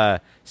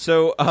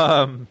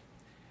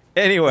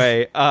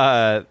 Anyway,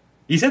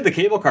 you said the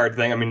cable card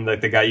thing. I mean,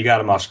 like the guy, you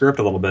got him off script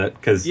a little bit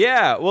because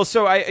Well,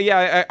 so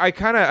I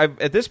kind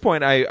of at this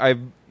point I've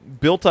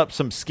built up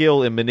some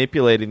skill in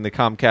manipulating the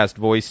Comcast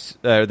voice,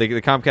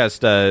 the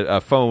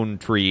Comcast phone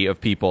tree of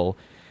people.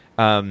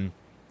 I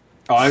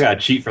got to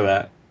cheat for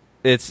that.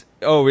 Is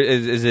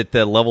it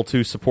the level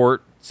 2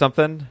 support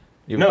something?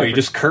 You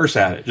just curse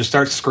at it. Just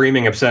start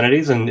screaming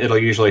obscenities, and it'll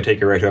usually take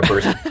you right to a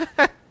person.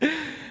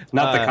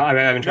 Not the I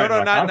haven't tried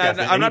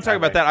Comcast. I'm not talking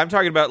about that. I'm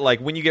talking about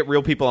like when you get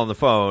real people on the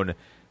phone.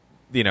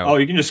 You know. Oh,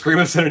 you can just scream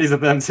obscenities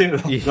at them too.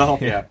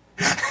 Yeah.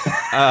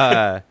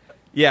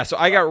 Yeah. So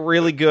I got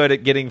really good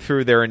at getting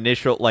through their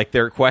initial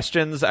their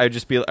questions. I'd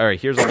just be all right.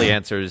 Here's all the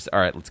answers. All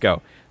right, let's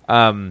go.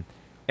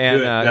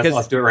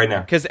 Let's do it right now.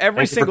 Because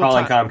every single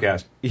time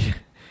Comcast.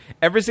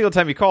 Every single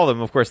time you call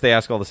them, of course, they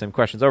ask all the same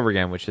questions over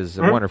again, which is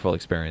a wonderful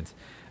experience.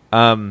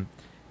 And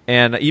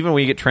even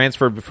when you get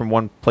transferred from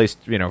one place,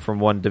 from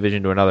one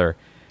division to another.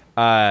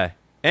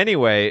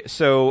 Anyway,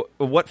 so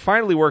what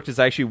finally worked is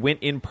I actually went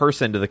in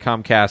person to the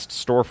Comcast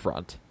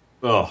storefront.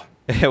 Ugh.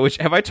 Which,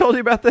 have I told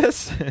you about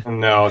this?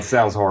 No, it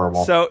sounds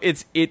horrible. So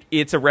it's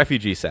a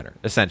refugee center,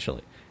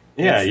 essentially.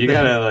 Yeah, you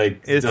gotta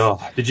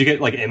did you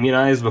get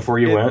immunized before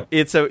you went?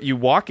 You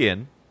walk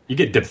in. You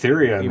get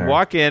diphtheria in there. You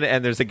walk in,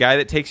 and there's a guy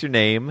that takes your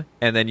name,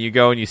 and then you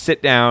go and you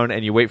sit down,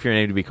 and you wait for your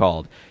name to be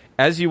called.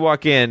 As you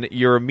walk in,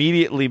 you're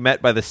immediately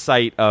met by the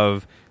sight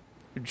of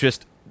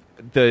just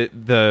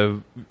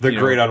the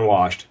great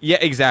unwashed. Yeah,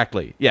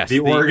 exactly. Yes, the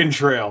Oregon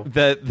Trail.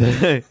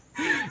 The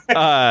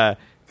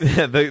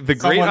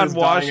great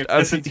unwashed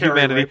of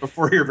humanity. Right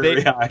before your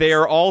very eyes. They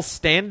are all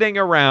standing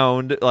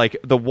around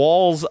the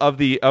walls of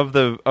the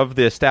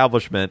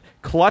establishment,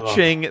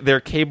 clutching their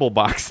cable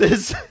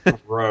boxes.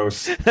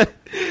 Gross.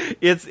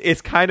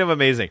 It's kind of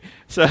amazing.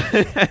 So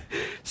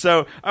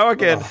I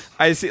walk in,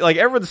 I see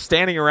everyone's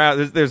standing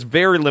around. There's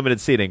very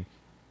limited seating.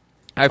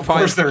 Of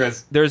course there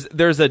is.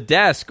 There's a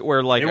desk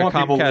where they want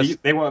Comcast.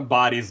 They want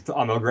bodies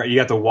on the ground. You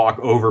have to walk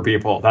over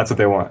people. That's what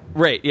they want.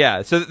 Right.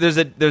 Yeah. So there's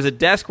a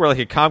desk where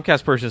a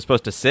Comcast person is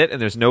supposed to sit,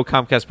 and there's no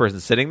Comcast person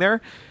sitting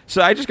there.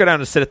 So I just go down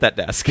and sit at that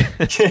desk.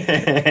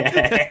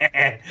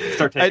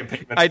 Start taking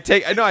payments. I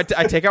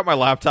take out my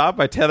laptop,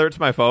 I tether it to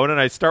my phone, and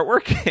I start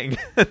working.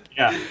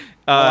 Yeah.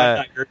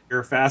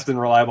 Your fast and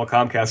reliable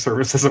Comcast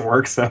service doesn't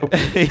work, so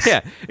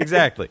yeah,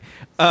 exactly.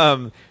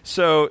 So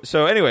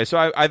anyway,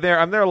 I'm there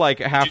half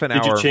an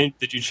hour.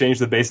 Did you change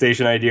the base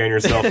station ID on your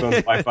cell phone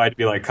Wi-Fi to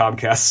be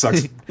Comcast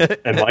sucks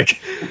and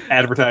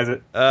advertise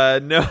it?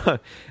 No,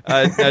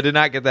 I did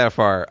not get that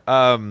far.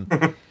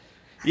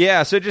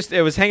 Yeah, so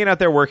it was hanging out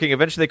there working.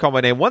 Eventually, they called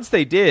my name. Once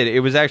they did,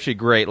 it was actually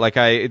great.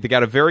 They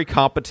got a very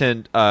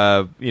competent,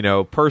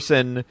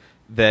 person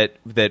that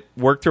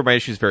worked through my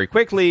issues very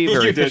quickly,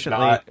 very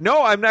efficiently.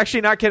 No, I'm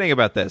actually not kidding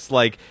about this.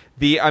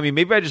 Maybe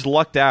I just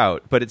lucked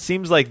out, but it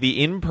seems like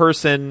the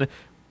in-person,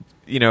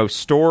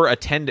 store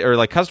attendant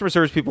or customer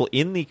service people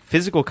in the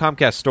physical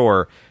Comcast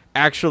store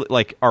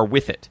actually are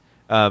with it.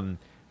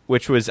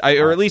 Which was,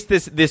 or at least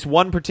this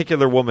one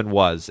particular woman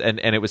was, and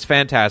it was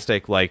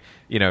fantastic. She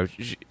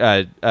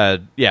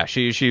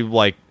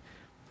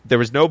there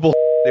was no bull.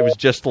 It was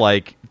just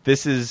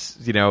this is,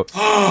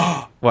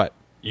 what?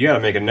 You got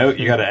to make a note.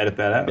 You got to edit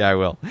that out. Yeah, I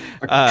will.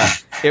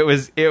 It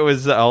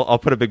was. I'll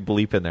put a big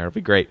bleep in there. It'll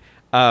be great.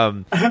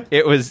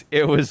 It was.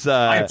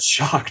 I'm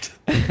shocked.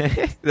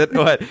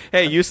 What?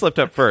 Hey, you slipped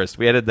up first.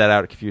 We edited that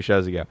out a few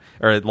shows ago,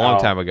 or a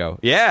long time ago.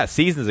 Yeah,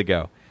 seasons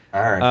ago.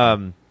 All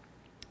right.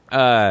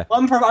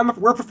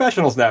 We're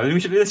professionals now.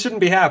 This shouldn't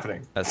be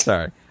happening.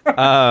 Sorry.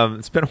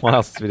 It's been a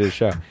while since we did a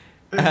show.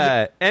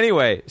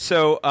 Anyway,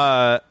 so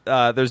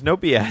there's no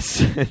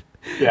BS.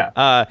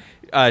 Yeah.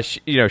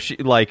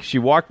 She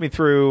walked me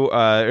through.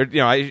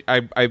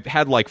 I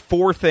had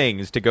 4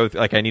 things to go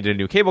through. I needed a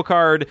new cable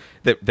card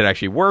that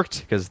actually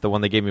worked because the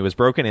one they gave me was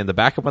broken, and the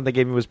backup one they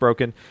gave me was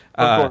broken.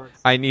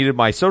 I needed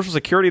my social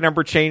security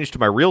number changed to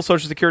my real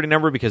social security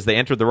number because they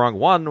entered the wrong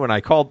one when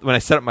I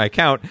set up my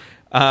account.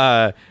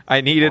 I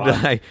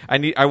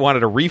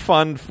wanted a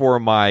refund for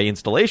my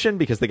installation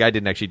because the guy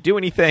didn't actually do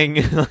anything.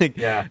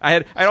 Yeah. I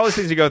had all these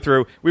things to go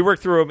through. We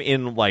worked through them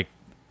in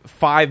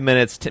 5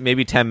 minutes to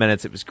maybe 10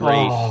 minutes. It was great.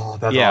 Oh,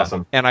 that's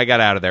awesome. And I got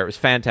out of there. It was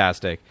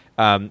fantastic.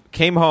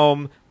 Came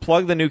home,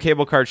 plugged the new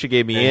cable card she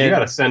gave me in. You got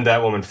to send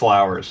that woman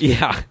flowers.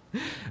 Yeah.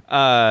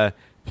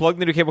 Plugged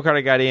the new cable card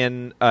I got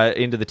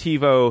into the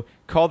TiVo,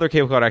 called their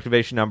cable card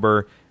activation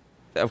number.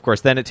 Of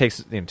course, then it takes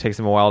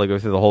them a while to go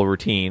through the whole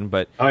routine.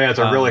 But it's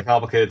a really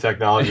complicated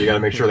technology. You got to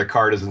make sure the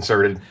card is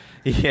inserted.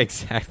 Yeah,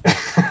 exactly.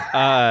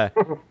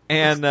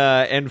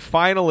 And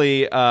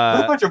finally, what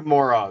a bunch of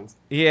morons.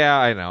 Yeah,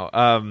 I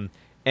know.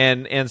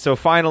 And so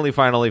finally,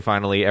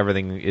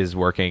 everything is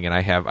working, and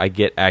I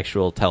get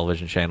actual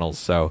television channels.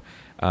 So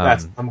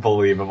that's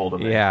unbelievable to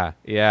me. Yeah.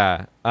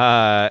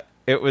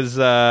 It was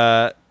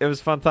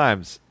fun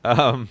times.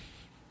 It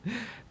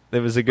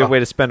was a good way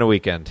to spend a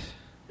weekend.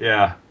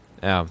 Yeah.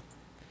 Yeah.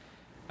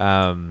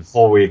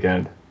 Whole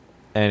weekend.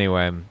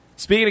 Anyway,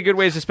 speaking of good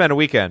ways to spend a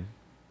weekend.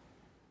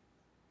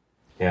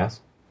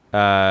 Yes.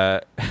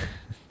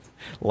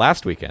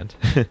 Last weekend.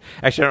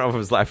 Actually, I don't know if it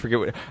was. I forget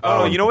what.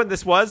 Oh, you know when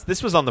this was?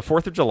 This was on the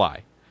 4th of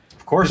July.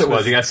 Of course it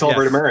was. You got to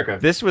celebrate America.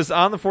 This was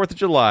on the 4th of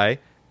July.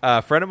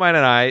 A friend of mine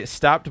and I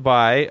stopped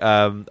by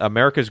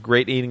America's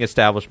great eating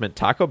establishment,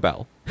 Taco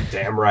Bell.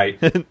 Damn right.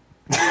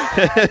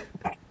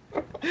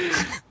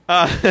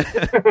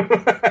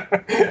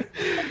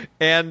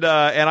 And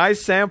I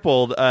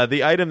sampled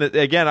the item that,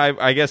 again,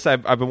 I guess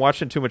I've been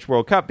watching too much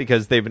World Cup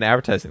because they've been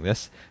advertising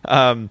this.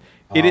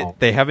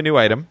 They have a new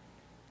item.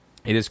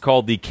 It is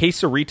called the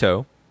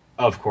quesarito.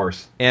 Of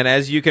course. And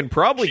as you can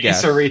probably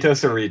guess,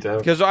 Quesarito.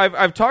 because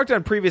I've talked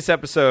on previous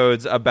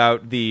episodes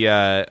about the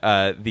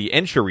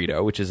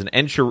enchilada, which is an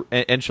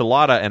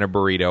enchilada and a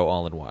burrito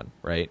all in one,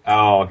 right?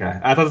 Oh, okay.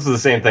 I thought this was the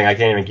same thing. I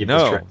can't even keep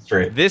this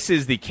straight. This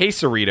is the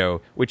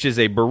quesarito, which is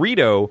a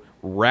burrito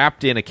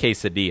wrapped in a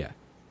quesadilla.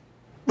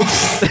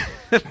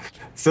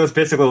 So it's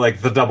basically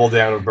like the double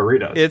down of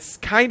burritos. It's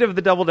kind of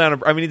the double down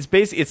of. I mean,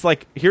 it's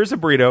like, here's a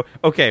burrito.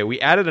 Okay,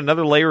 we added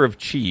another layer of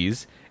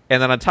cheese,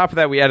 and then on top of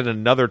that, we added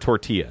another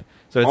tortilla.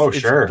 So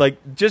it's like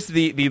just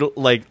the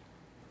like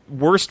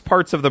worst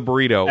parts of the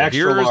burrito.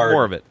 Extra Here's large.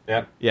 more of it.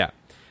 Yep. Yeah.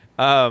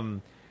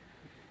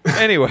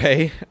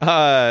 Anyway,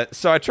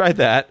 so I tried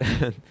that.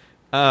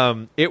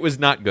 It was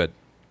not good.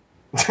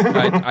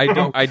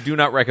 I do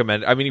not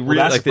recommend it. I mean, really,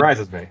 that like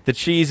surprises me. The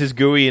cheese is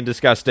gooey and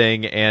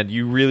disgusting, and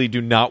you really do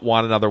not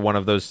want another one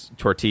of those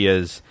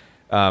tortillas.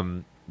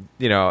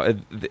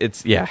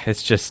 It's I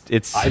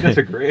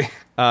disagree.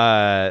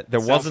 There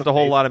wasn't a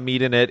whole lot of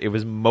meat in it. It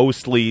was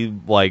mostly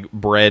like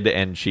bread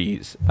and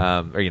cheese,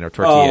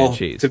 tortilla and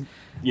cheese.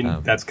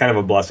 That's kind of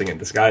a blessing in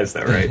disguise,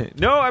 though, right?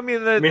 No, I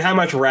mean, how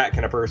much rat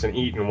can a person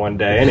eat in one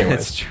day, anyway?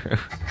 That's true.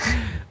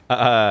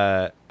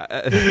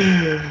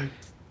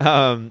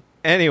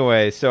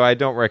 Anyway, so I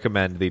don't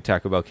recommend the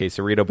Taco Bell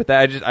quesarito, but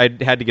I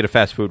had to get a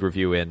fast food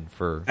review in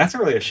for. That's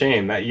really a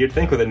shame. You'd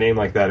think with a name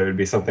like that, it would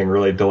be something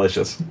really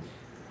delicious.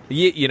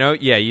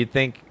 You'd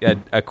think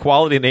a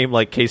quality name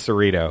like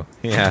quesarito.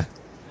 Yeah.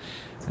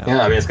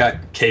 Yeah, I mean, it's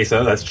got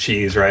queso. That's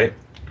cheese, right?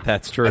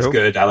 That's true. That's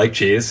good. I like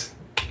cheese.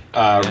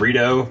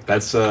 Rito.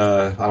 That's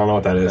I don't know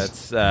what that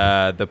is.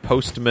 That's the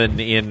postman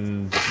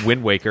in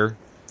Wind Waker.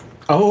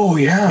 Oh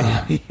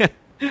yeah.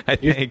 I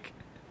think.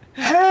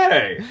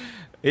 Hey.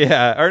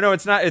 Yeah, or no,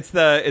 it's not. I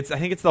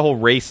think it's the whole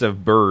race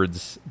of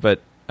birds,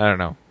 but I don't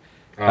know.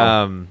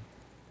 I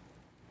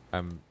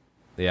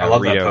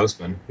love that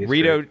postman.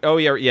 Rito. Great. Oh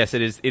yeah, yes,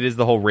 it is. It is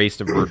the whole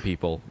race of bird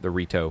people. The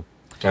Rito.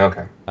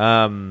 Okay.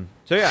 So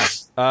yeah.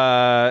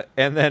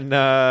 And then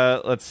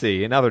let's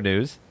see. In other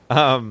news,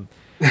 your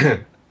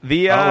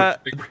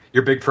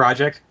big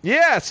project.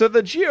 Yeah. So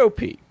the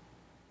GOP.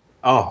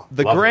 Oh,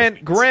 the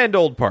grand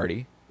old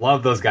party.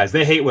 Love those guys.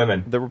 They hate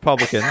women. The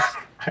Republicans.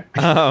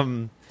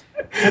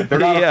 They're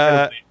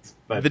not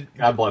but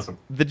God bless them.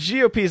 The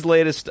GOP's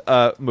latest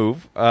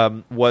move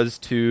was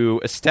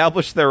to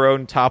establish their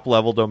own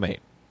top-level domain.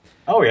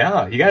 Oh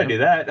yeah, you got to do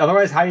that.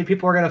 Otherwise, how are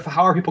people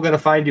going to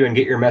find you and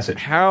get your message?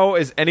 How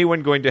is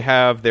anyone going to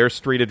have their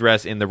street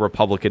address in the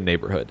Republican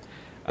neighborhood?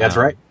 That's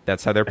right.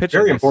 That's how they're pitching.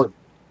 Very important.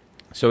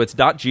 So it's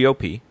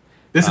 .gop.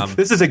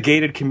 This is a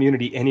gated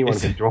community anyone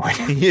can join.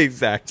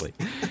 Exactly.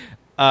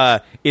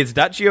 It's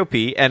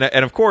 .gop, and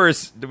of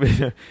course,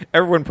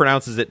 everyone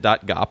pronounces it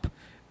 .gop.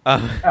 Mind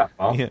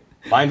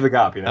the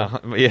GOP, you know.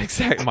 Yeah,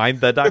 exactly.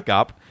 Mind the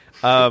 .gop.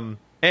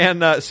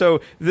 So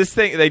this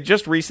thing, they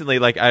just recently,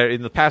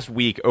 in the past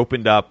week,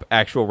 opened up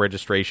actual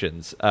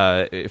registrations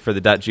for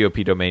the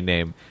 .gop domain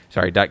name.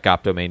 Sorry,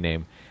 .gop domain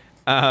name.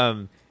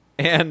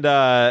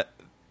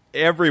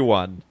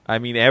 Everyone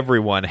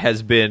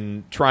has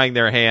been trying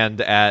their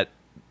hand at,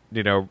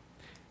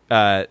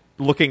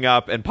 looking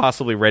up and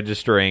possibly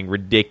registering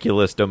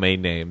ridiculous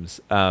domain names.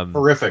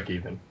 Horrific,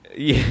 even.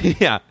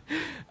 Yeah.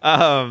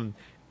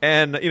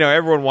 And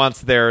everyone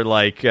wants their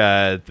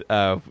whatever,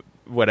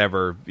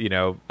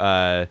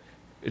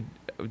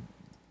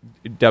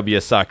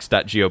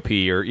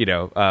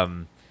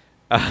 wsucks.gop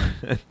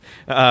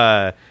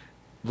or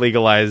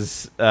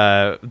legalize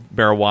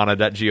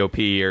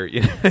marijuana.gop or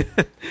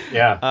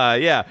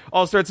yeah,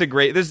 all sorts of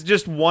great. There's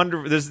just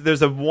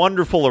there's a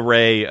wonderful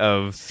array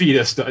of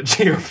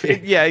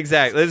fetus.gop. Yeah,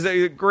 exactly. There's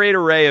a great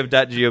array of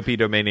 .gop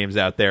domain names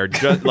out there,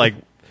 just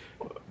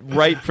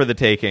right for the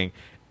taking.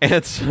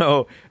 And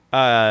so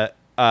is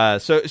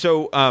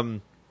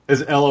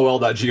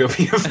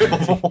lol.gop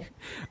available?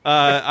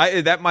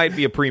 That might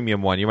be a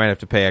premium one. You might have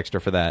to pay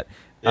extra for that.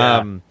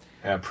 Yeah,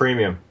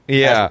 premium.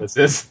 Yeah. This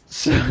is.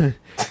 I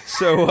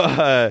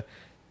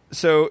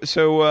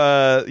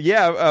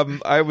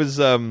was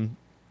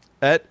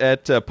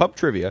at Pub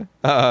Trivia.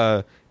 They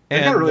got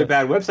a really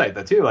bad website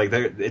though too.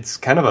 It's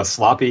kind of a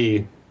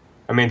sloppy.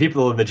 I mean,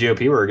 people in the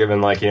GOP were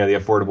given, like, the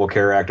Affordable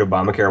Care Act,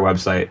 Obamacare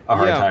website a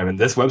hard time, and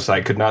this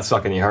website could not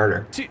suck any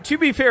harder. To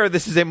be fair,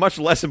 this is a much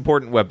less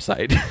important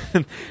website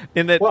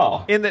in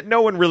that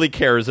no one really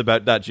cares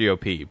about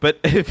 .gop. But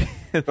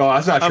well,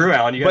 that's not true,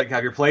 Alan. You got to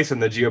have your place in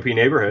the GOP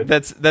neighborhood.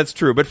 That's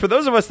true. But for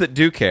those of us that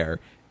do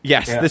care,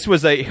 yes, this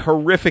was a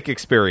horrific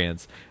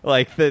experience.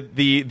 Like are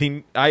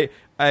they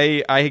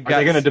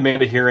going to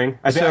demand a hearing?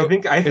 I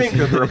think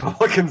that the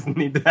Republicans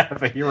need to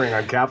have a hearing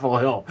on Capitol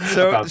Hill.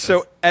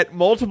 So at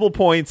multiple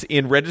points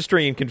in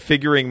registering and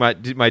configuring my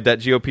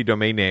 .gop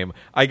domain name,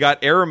 I got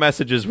error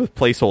messages with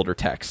placeholder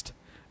text.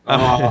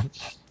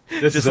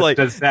 This is a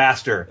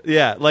disaster.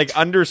 Yeah, like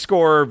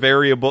underscore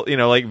variable,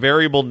 like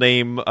variable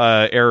name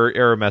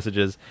error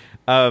messages.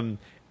 This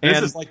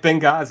is like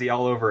Benghazi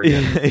all over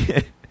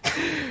again.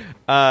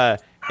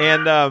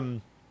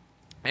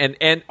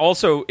 And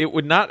also, it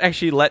would not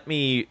actually let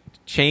me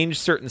change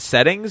certain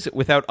settings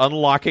without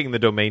unlocking the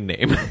domain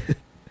name.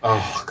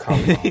 Oh,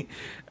 come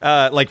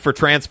on. Like for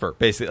transfer,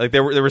 basically. Like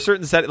there were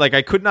certain like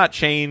I could not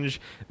change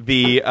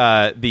the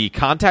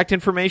contact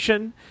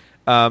information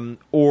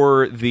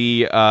or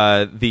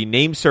the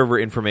name server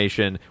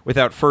information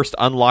without first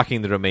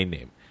unlocking the domain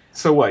name.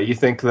 So what, you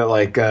think that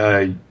like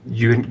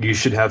you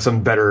should have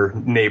some better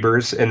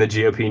neighbors in the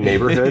GOP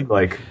neighborhood?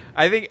 Like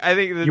I think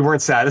that you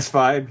weren't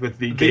satisfied with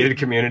the gated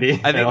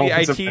community. I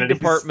think the IT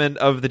department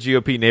of the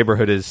GOP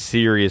neighborhood is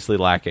seriously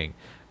lacking.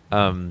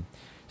 So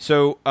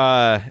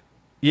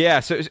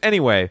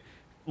anyway,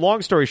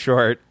 long story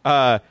short,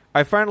 I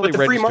finally but the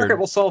registered. Free market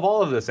will solve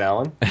all of this,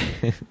 Alan.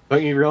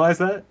 Don't you realize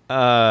that?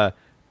 I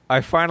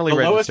finally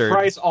registered. The lowest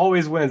price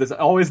always wins. It's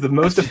always the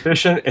most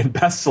efficient and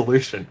best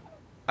solution.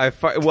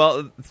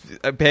 People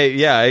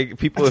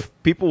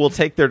will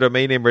take their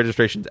domain name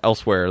registrations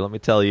elsewhere. Let me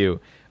tell you.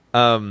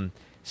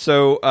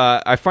 So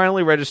I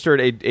finally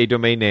registered a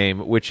domain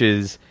name, which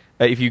is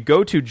if you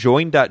go to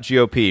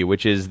join.gop,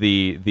 which is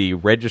the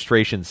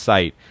registration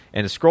site,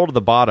 and scroll to the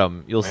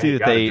bottom, you'll see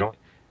that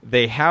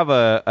they have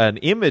an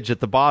image at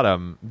the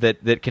bottom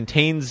that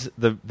contains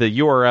the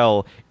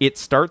URL. It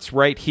starts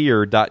right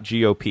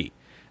here.gop,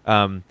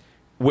 a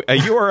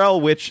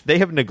URL which they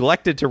have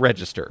neglected to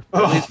register.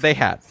 At least they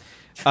had.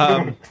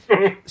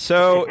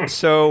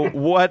 So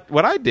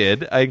what I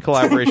did in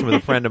collaboration with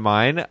a friend of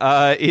mine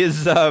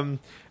is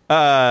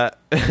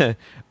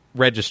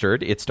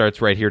registered. It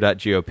starts right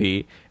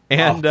here.gop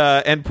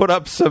and put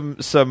up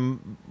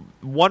some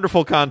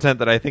wonderful content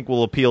that I think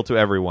will appeal to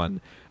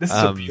everyone. This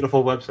is a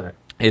beautiful website.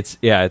 It's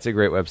a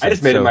great website. I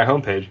just made it my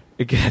homepage.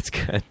 That's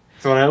good.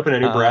 So when I open a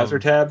new browser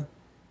tab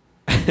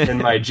in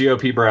my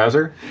GOP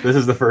browser, this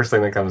is the first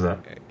thing that comes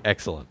up.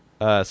 Excellent.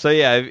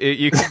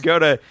 You can go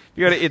to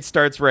it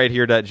starts right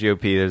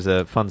here.gop. There's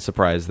a fun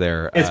surprise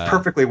there. It's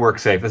perfectly work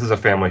safe. This is a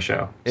family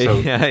show. So.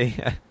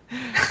 Yeah.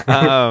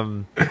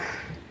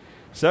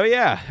 So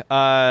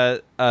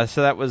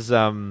that was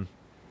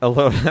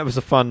that was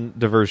a fun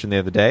diversion the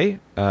other day.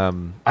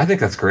 I think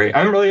that's great.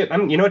 You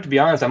know what? To be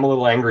honest, I'm a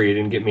little angry you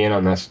didn't get me in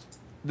on this.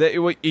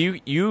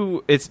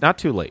 It's not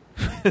too late.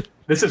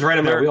 This is right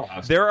in my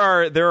wheelhouse. There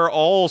are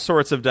all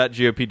sorts of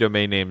 .gop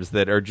domain names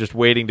that are just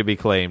waiting to be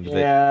claimed.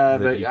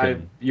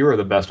 You were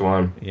the best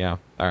one. Yeah.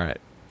 All right.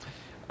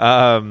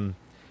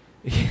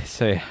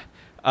 So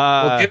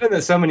well, given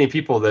that so many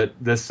people that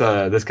this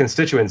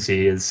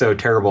constituency is so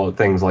terrible at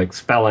things like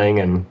spelling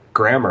and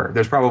grammar,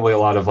 there's probably a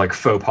lot of like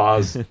faux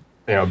pas,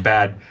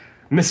 bad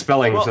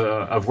misspellings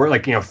of word,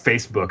 like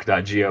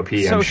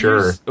Facebook.gop. So I'm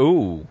sure.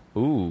 Ooh.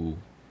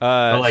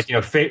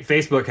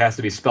 Facebook has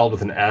to be spelled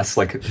with an S,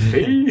 like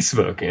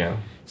Facebook.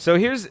 So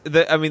here's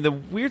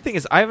the weird thing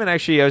is I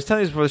was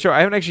telling you this before the show, I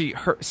haven't actually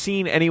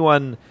seen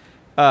anyone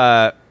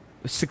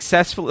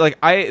successfully,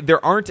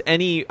 there aren't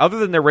any, other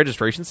than their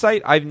registration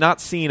site, I've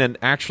not seen an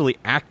actually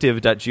active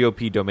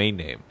 .gop domain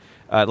name.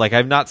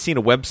 I've not seen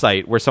a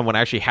website where someone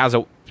actually has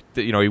a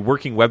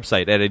working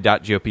website at a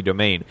 .gop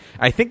domain.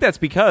 I think that's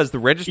because the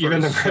registrar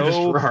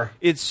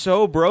it's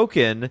so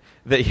broken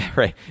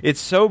that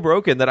it's so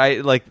broken that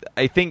I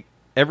think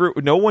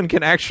no one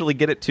can actually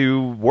get it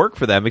to work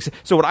for them.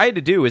 So what I had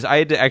to do is I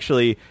had to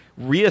actually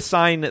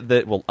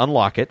reassign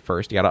unlock it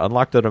first. You got to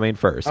unlock the domain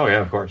first. Oh yeah,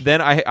 of course.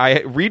 Then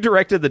I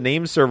redirected the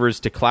name servers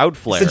to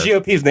Cloudflare. The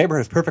GOP's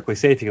neighborhood is perfectly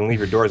safe. You can leave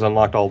your doors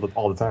unlocked all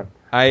the time.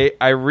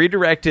 I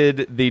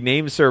redirected the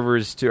name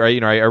servers to,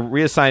 I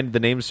reassigned the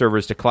name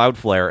servers to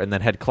Cloudflare, and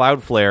then had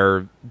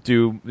Cloudflare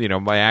do,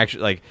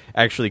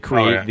 actually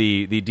create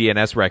the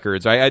DNS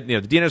records. The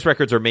DNS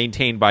records are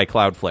maintained by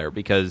Cloudflare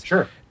because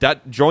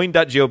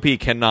join.gop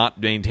cannot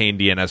maintain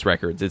DNS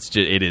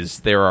records.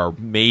 There are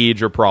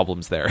major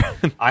problems there.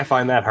 I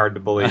find that hard to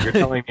believe. You're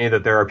telling me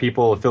that there are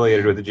people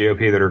affiliated with the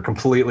GOP that are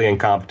completely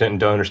incompetent and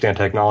don't understand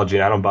technology,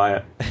 and I don't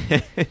buy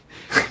it.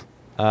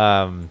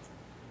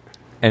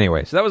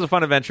 Anyway, so that was a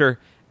fun adventure.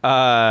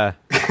 I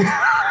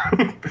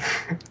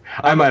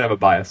might have a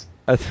bias.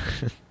 I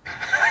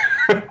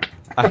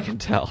can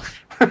tell.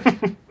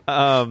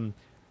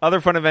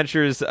 Other fun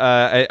adventures.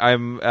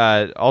 I'm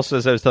also,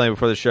 as I was telling you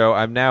before the show,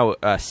 I'm now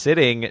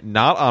sitting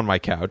not on my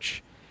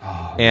couch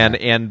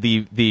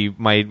and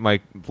my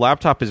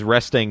laptop is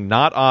resting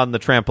not on the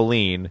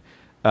trampoline,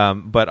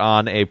 but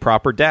on a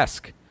proper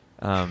desk.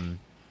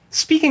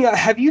 Speaking of,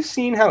 have you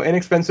seen how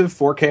inexpensive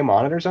 4K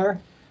monitors are?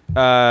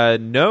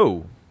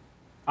 No.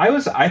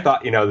 I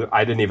thought,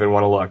 I didn't even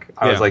want to look.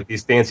 I was like,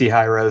 these fancy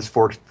high-res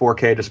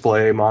 4K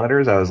display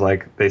monitors, I was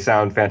like, they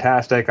sound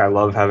fantastic. I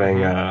love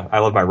having, I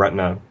love my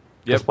Retina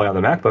display on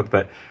the MacBook,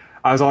 but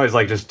I was always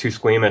like just too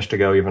squeamish to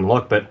go even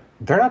look, but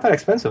they're not that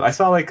expensive. I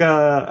saw like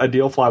a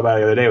deal fly by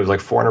the other day. It was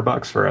like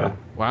 $400 for a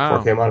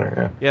 4K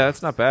monitor. Yeah,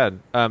 that's not bad.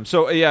 I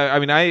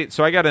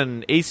got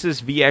an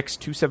Asus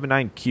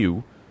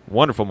VX279Q,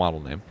 wonderful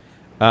model name.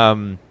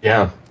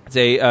 It's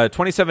a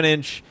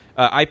 27-inch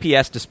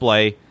IPS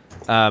display.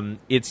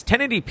 It's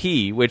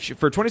 1080p, which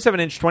for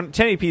 27-inch,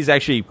 1080p is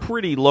actually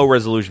pretty low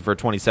resolution for a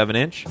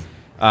 27-inch.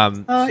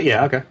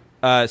 Okay.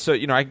 So,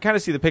 I can kind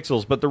of see the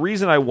pixels, but the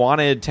reason I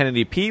wanted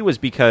 1080p was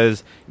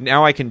because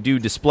now I can do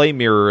display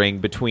mirroring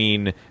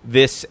between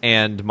this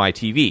and my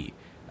TV.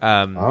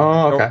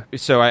 Okay.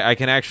 So I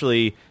can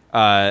actually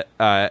have,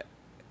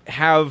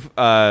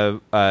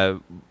 so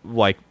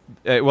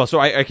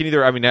I can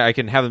either, I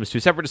can have them as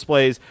two separate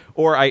displays,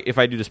 or if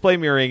I do display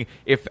mirroring,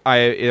 if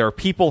there are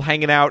people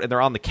hanging out and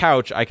they're on the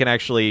couch, I can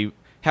actually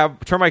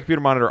turn my computer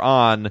monitor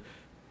on,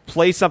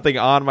 play something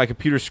on my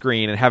computer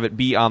screen, and have it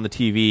be on the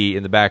TV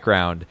in the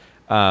background,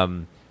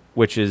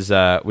 which is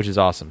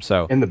awesome.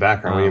 So in the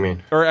background, what do you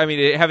mean? Or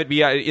have it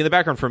be in the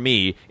background for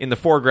me, in the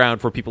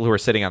foreground for people who are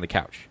sitting on the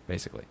couch,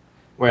 basically.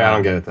 Wait, I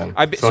don't get it then.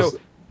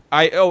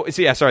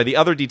 The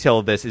other detail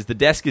of this is the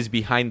desk is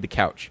behind the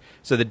couch.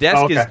 So the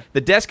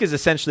desk is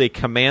essentially a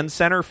command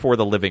center for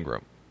the living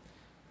room.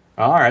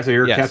 All right, so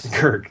you're Captain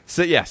Kirk.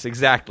 So yes,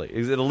 exactly.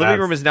 The living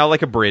room is now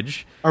like a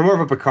bridge, or more of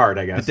a Picard,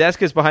 I guess. The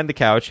desk is behind the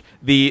couch.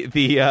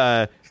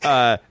 The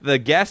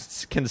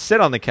guests can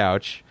sit on the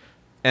couch,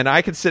 and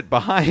I can sit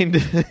behind,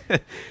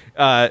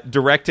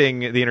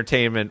 directing the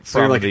entertainment from so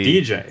you're like a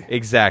DJ.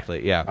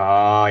 Exactly. Yeah.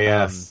 Oh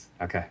yes.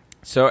 Okay.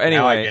 So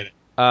anyway, now I get it.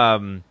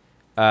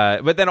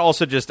 But then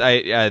also just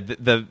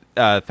the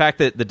fact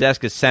that the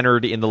desk is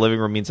centered in the living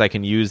room means I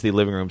can use the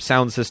living room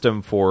sound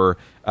system for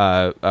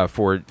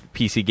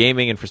PC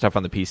gaming and for stuff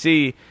on the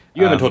PC.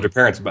 You haven't told your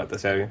parents about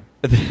this, have you?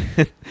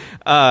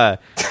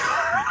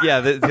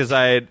 Because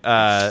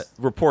I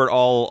report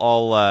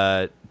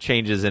all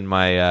changes in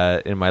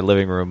my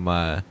living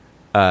room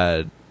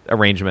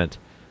arrangement.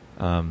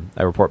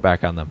 I report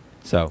back on them.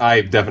 So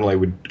I definitely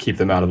would keep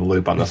them out of the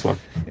loop on this one.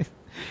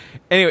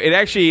 Anyway, it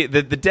actually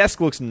the desk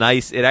looks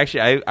nice. It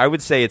actually I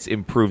would say it's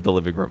improved the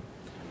living room.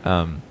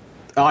 I'm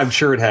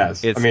sure it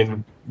has. I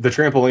mean, the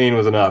trampoline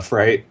was enough,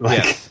 right?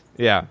 Yes.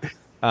 Yeah.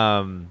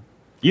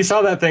 You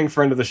saw that thing,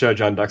 friend of the show,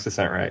 John Duck's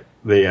Descent, right?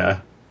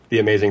 The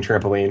amazing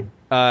trampoline.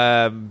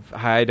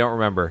 I don't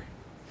remember.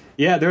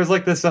 Yeah, there was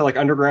like this like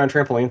underground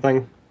trampoline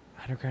thing.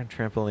 Underground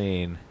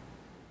trampoline.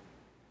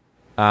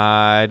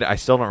 I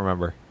still don't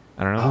remember.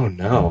 I don't know. Oh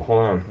no!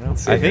 Hold on.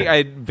 I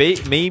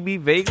think maybe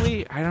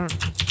vaguely. I don't.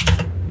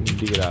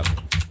 Dig it up.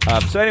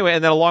 So anyway,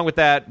 and then along with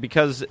that,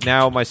 because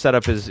now my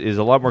setup is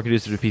a lot more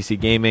conducive to PC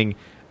gaming,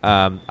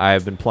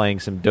 I've been playing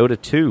some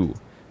Dota 2,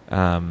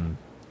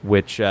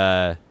 which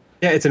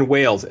it's in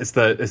Wales. It's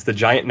the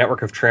giant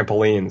network of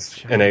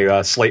trampolines in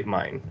a slate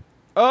mine.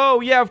 Oh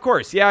yeah, of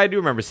course. Yeah, I do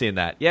remember seeing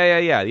that.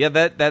 Yeah.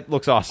 That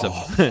looks awesome.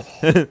 Oh. Can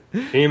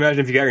you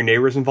imagine if you got your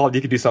neighbors involved?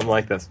 You could do something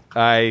like this.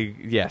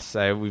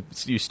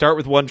 You start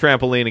with one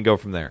trampoline and go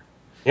from there.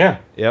 Yeah.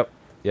 Yep.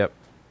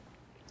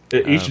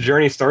 Each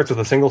journey starts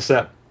with a single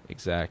step.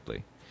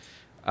 Exactly.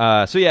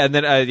 And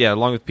then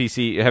along with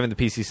having the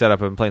PC set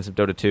up, I've been playing some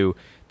Dota 2.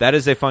 That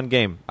is a fun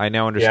game. I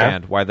now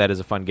understand why that is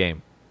a fun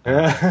game.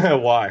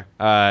 Why?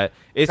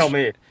 Tell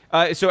me.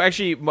 So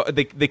actually,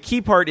 the key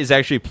part is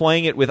actually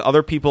playing it with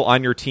other people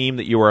on your team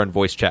that you are on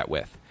voice chat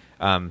with.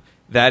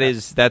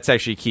 That's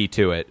actually key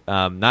to it.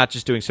 Not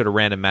just doing sort of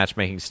random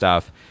matchmaking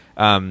stuff.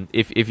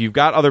 If you've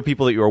got other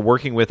people that you are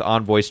working with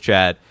on voice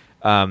chat,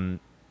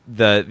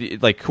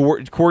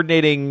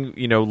 coordinating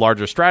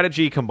larger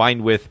strategy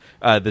combined with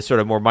the sort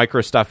of more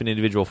micro stuff in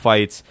individual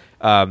fights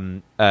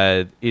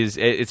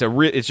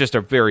it's just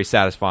a very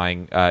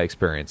satisfying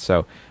experience.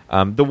 So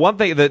the one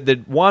thing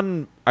the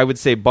one I would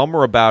say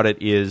bummer about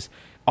it is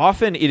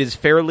often it's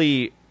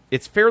fairly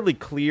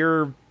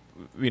clear,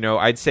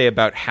 I'd say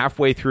about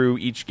halfway through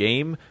each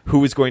game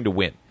who is going to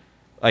win.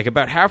 Like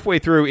about halfway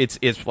through, it's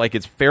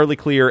fairly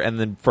clear, and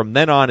then from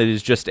then on, it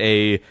is just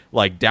a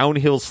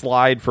downhill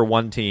slide for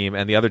one team,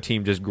 and the other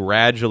team just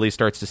gradually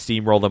starts to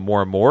steamroll them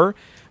more and more.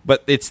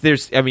 But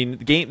these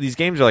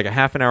games are like a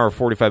half an hour,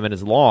 45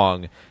 minutes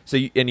long, so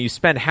you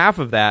spend half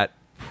of that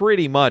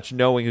pretty much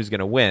knowing who's going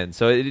to win.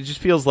 So it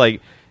just feels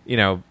like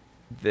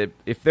that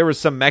if there was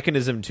some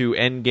mechanism to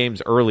end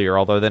games earlier,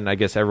 although then I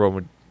guess everyone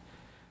would,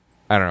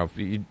 I don't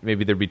know,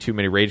 maybe there'd be too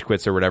many rage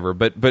quits or whatever.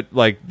 But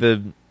like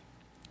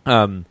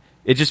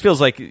it just feels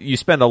like you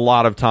spend a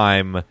lot of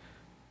time,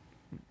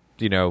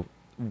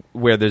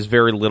 where there's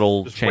very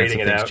little just chance of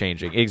things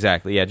changing.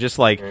 Exactly, yeah. Just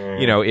like,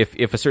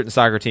 if a certain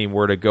soccer team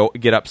were to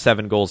get up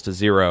 7 goals to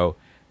 0,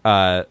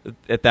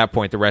 at that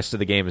point, the rest of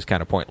the game is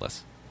kind of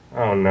pointless.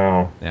 Oh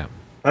no! Yeah,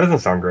 that doesn't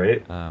sound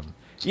great.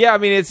 Yeah, I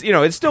mean, it's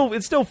it's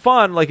still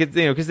fun, like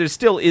because there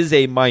still is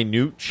a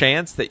minute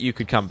chance that you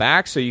could come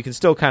back, so you can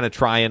still kind of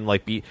try and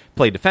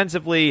play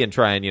defensively and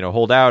try and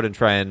hold out and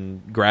try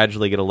and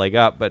gradually get a leg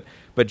up, but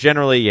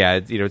generally,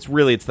 yeah, it's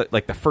really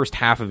like the first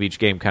half of each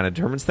game kind of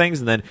determines things,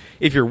 and then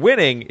if you're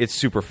winning, it's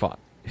super fun.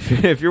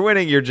 If you're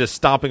winning, you're just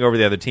stomping over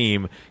the other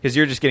team because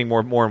you're just getting more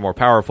and more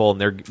powerful,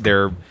 and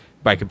they're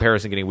by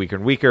comparison getting weaker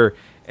and weaker.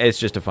 It's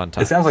just a fun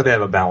time. It sounds like they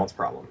have a balance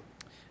problem.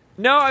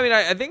 No, I mean,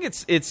 I think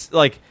it's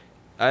like.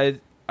 They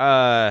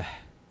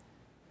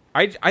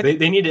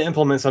need to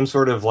implement some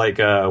sort of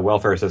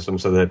welfare system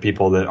so that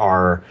people that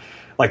are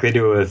like they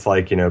do with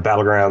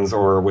Battlegrounds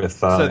or with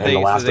so they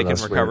can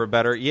recover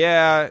better.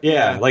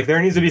 Yeah, like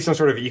there needs to be some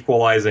sort of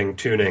equalizing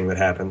tuning that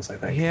happens. I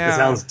think. Yeah, it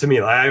sounds to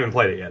me like I haven't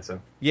played it yet. So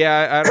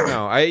I don't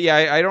know.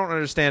 I don't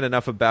understand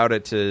enough about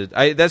it to.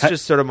 That's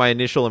just sort of my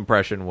initial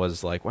impression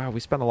was like, wow, we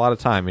spent a lot of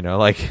time.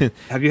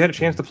 Have you had a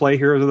chance to play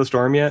Heroes of the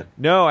Storm yet?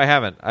 No, I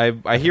haven't.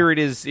 I hear it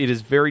is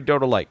very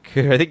Dota-like.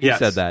 I think you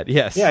said that.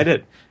 Yes. Yeah, I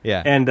did.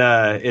 Yeah, and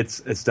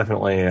it's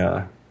definitely.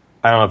 I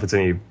don't know if it's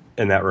any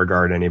in that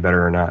regard any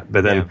better or not,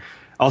 but then. Yeah.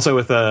 Also,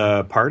 with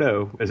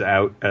Pardo is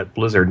out at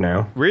Blizzard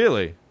now.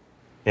 Really?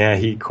 Yeah,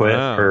 he quit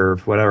or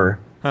whatever.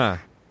 Huh.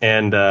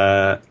 And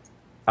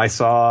I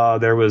saw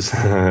there was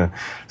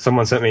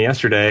someone sent me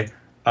yesterday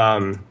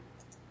a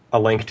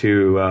link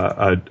to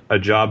a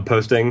job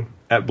posting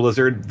at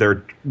Blizzard.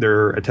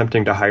 They're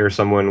attempting to hire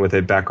someone with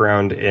a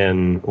background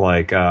in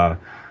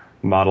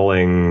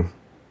modeling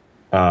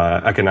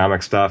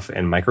economic stuff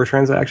and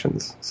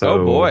microtransactions. So,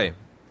 oh boy,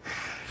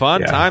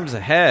 fun times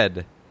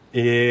ahead.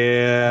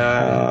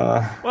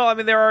 Yeah. Well, I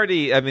mean, they're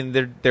already. I mean,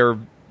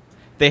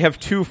 they have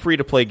 2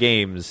 free-to-play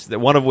games.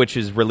 One of which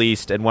is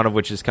released, and one of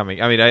which is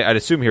coming. I mean, I'd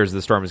assume Heroes of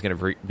the Storm is going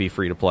to be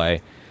free to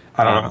play.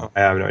 I don't know. I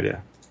have no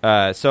idea.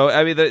 So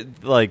I mean,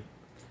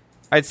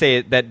 I'd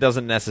say that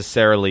doesn't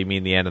necessarily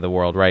mean the end of the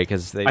world, right?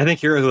 Because I think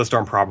Heroes of the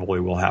Storm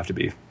probably will have to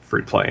be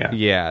free to play. Yeah.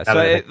 Yeah.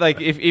 So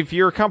if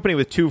you're a company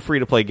with 2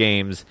 free-to-play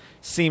games,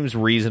 seems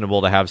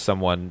reasonable to have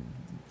someone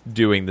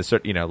doing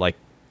the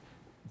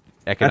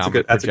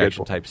economic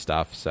projection type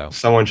stuff. So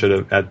someone should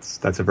have.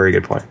 That's a very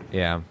good point.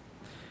 Yeah.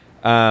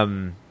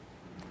 So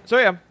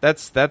yeah,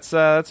 that's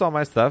all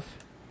my stuff.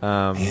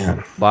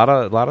 Man. lot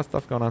of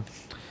stuff going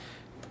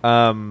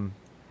on.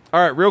 All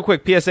right, real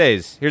quick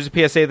PSAs. Here's a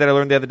PSA that I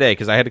learned the other day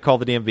because I had to call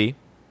the DMV.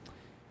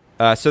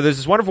 So there's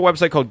this wonderful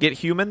website called Get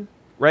Human,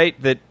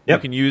 right? That you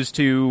can use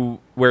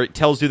where it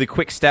tells you the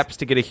quick steps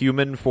to get a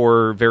human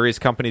for various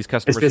companies'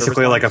 customer service. It's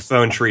basically like a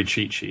phone tree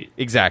cheat sheet.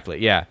 Exactly.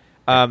 Yeah.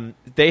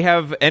 They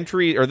have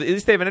entry, or at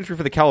least they have an entry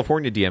for the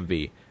California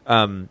DMV,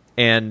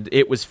 and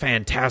it was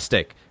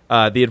fantastic.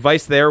 The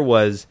advice there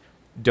was,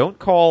 don't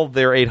call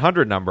their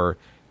 800 number,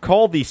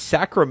 call the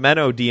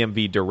Sacramento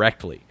DMV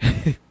directly.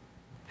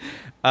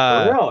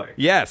 Really?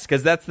 Yes,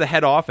 because that's the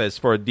head office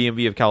for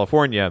DMV of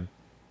California.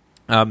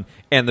 And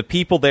the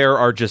people there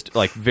are just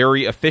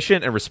very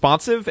efficient and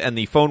responsive, and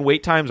the phone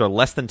wait times are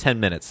less than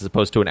 10 minutes as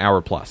opposed to an hour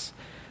plus.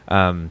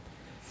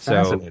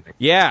 Fascinating.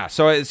 Yeah,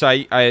 so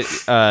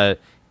I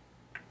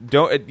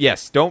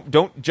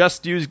don't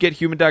just use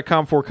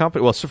gethuman.com for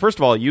company. Well, so first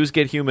of all, use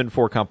GetHuman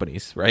for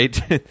companies, right?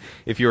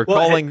 If you're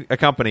calling a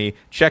company,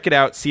 check it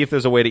out, see if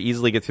there's a way to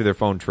easily get through their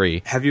phone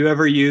tree. Have you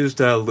ever used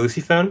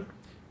Lucyphone?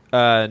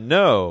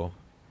 No.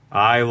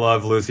 I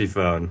love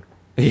Lucyphone.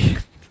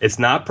 It's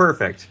not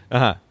perfect.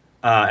 Uh-huh.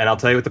 And I'll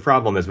tell you what the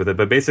problem is with it.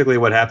 But basically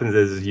what happens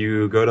is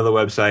you go to the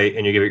website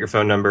and you give it your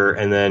phone number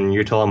and then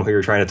you tell them who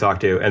you're trying to talk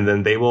to. And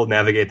then they will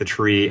navigate the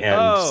tree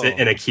and sit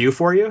in a queue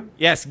for you.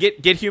 Yes,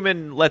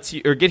 GetHuman lets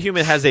you, or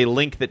GetHuman has a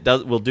link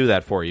that will do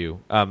that for you.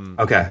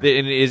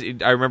 Okay.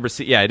 I remember,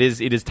 it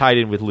is tied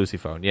in with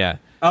Lucyphone, yeah.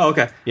 Oh,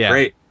 okay. Yeah.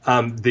 Great.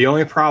 The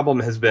only problem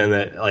has been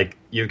that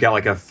you've got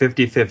a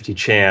 50-50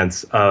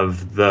 chance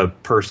of the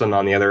person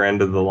on the other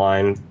end of the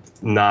line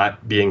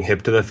not being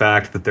hip to the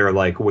fact that they're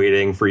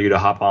waiting for you to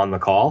hop on the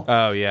call.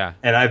 Oh yeah.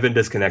 And I've been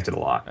disconnected a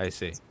lot. I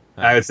see.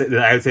 I would say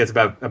it's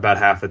about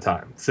half the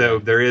time. So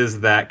there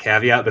is that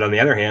caveat, but on the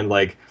other hand,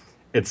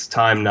 it's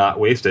time not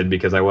wasted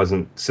because I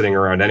wasn't sitting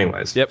around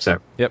anyways. Yep. So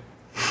yep.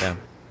 Yeah.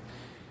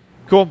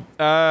 Cool.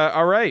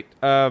 All right.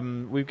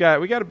 We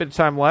got a bit of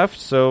time left,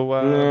 so we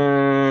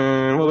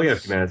got a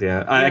few minutes.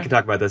 Yeah, I can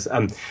talk about this.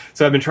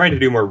 So I've been trying to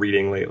do more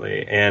reading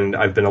lately, and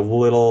I've been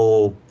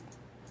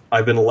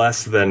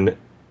less than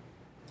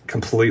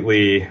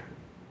completely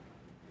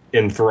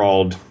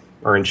enthralled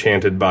or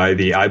enchanted by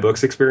the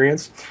iBooks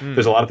experience.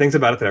 There's a lot of things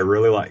about it that I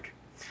really like.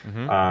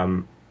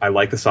 Mm-hmm. I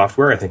like the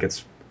software. I think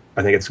it's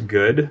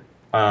good.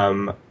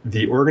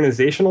 The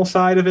organizational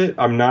side of it,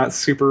 I'm not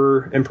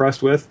super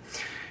impressed with.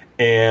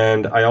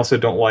 And I also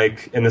don't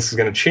like, and this is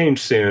going to change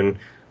soon,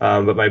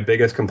 but my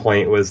biggest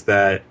complaint was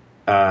that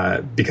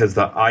because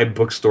the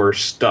iBookstore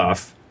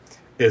stuff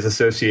is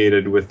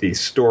associated with the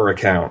store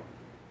account,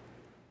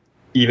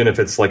 even if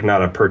it's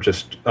not a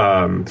purchased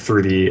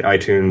through the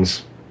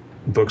iTunes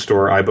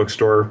bookstore,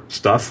 iBookstore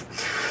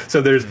stuff.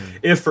 So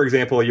if, for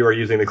example, you are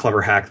using the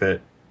clever hack that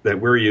that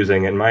we're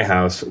using in my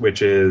house,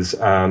 which is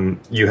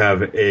you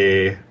have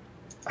a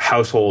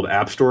household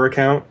app store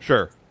account.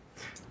 Sure.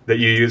 That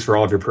you use for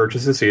all of your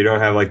purchases, so you don't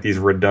have like these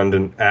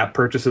redundant app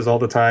purchases all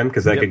the time,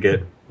 because that could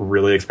get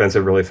really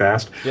expensive really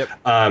fast. Yep.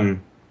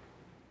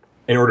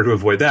 In order to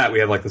avoid that, we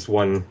have like this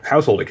one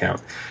household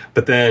account.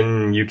 But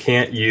then you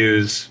can't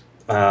use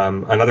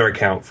another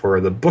account for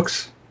the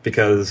books,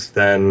 because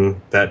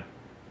then that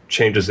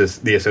changes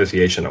the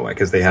association away,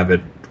 because they have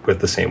it with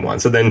the same one.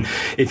 So then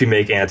if you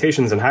make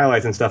annotations and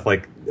highlights and stuff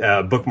like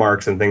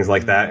bookmarks and things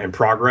like that and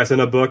progress in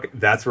a book,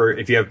 that's where,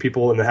 if you have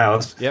people in the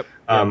house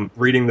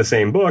reading the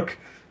same book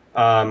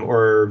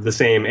or the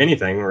same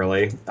anything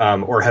really,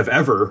 or have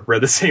ever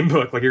read the same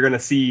book, like you're going to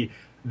see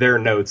their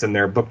notes and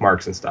their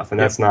bookmarks and stuff. And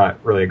that's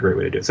not really a great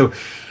way to do it. So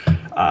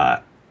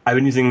I've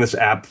been using this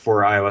app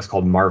for iOS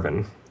called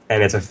Marvin,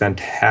 and it's a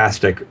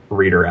fantastic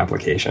reader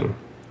application.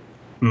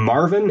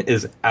 Marvin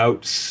is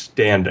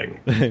outstanding.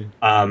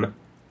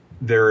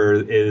 There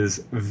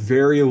is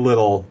very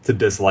little to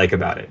dislike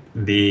about it.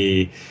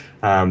 The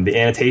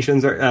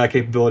annotations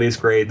capability is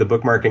great. The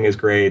bookmarking is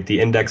great.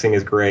 The indexing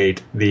is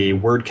great. The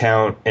word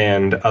count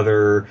and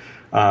other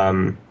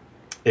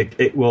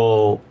it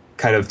will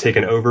kind of take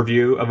an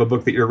overview of a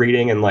book that you're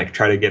reading and like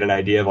try to get an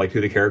idea of like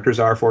who the characters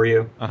are for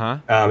you.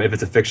 If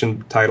it's a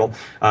fiction title,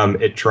 and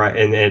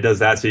it does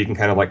that so you can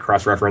kind of like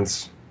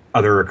cross-reference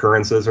other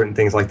occurrences and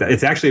things like that.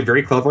 It's actually a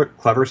very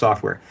clever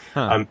software.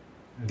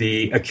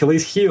 The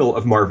Achilles heel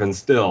of Marvin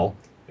still,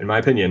 in my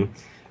opinion,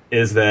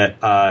 is that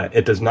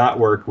it does not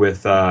work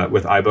with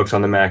iBooks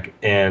on the Mac,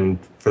 and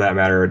for that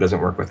matter, it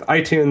doesn't work with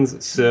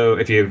iTunes. So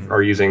if you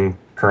are using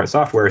current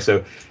software,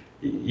 so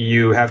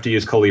you have to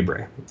use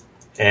Calibre.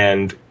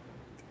 And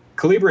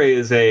Calibre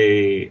is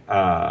a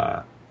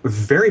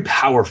very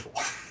powerful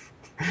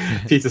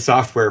piece of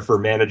software for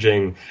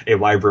managing a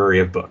library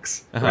of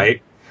books,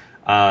 right?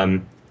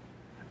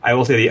 I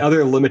will say the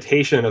other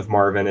limitation of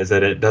Marvin is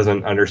that it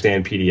doesn't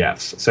understand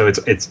PDFs, so it's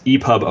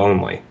EPUB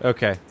only.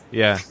 Okay,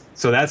 yeah.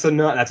 So that's a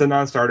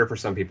non-starter for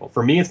some people.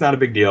 For me, it's not a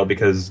big deal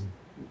because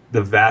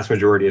the vast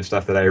majority of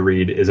stuff that I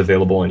read is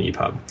available in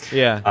EPUB.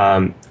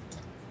 Yeah.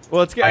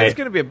 Well, it's going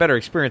to be a better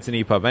experience in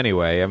EPUB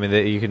anyway. I mean,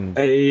 they can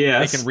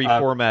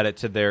reformat it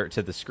to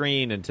the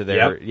screen and to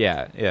their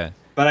yeah.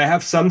 But I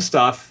have some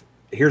stuff.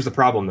 Here's the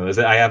problem, though, is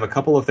that I have a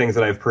couple of things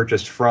that I've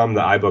purchased from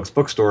the iBooks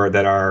bookstore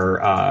that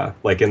are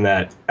like in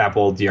that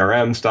Apple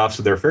DRM stuff,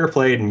 so they're fair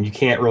played, and you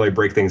can't really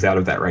break things out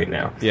of that right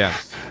now. Yeah.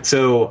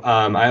 So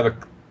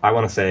I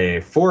want to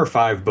say 4 or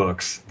 5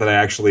 books that I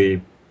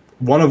actually,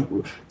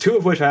 2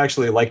 of which I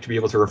actually like to be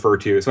able to refer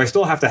to. So I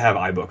still have to have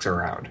iBooks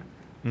around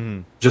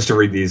just to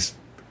read these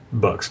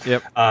books.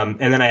 Yep. And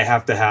then I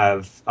have to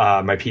have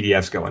my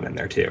PDFs going in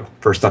there too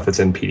for stuff that's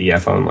in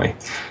PDF only,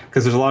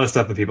 because there's a lot of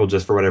stuff that people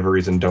just for whatever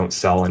reason don't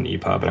sell in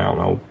EPUB, and I don't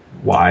know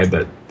why,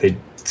 but they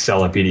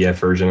sell a PDF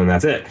version and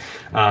that's it.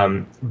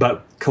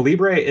 But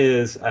Calibre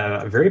is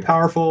a very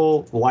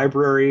powerful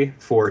library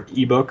for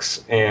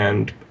ebooks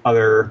and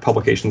other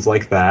publications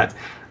like that.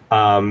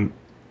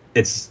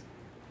 It's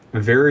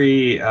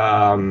very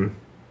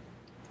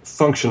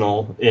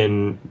functional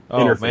in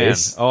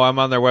interface. Man. Oh, I'm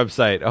on their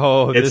website.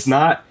 Oh,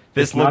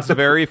 This looks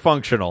very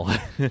functional.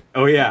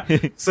 Oh, yeah.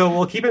 So,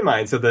 well, keep in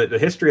mind, so the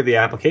history of the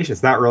application,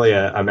 it's not really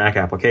a Mac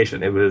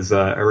application. It was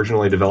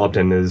originally developed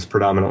and is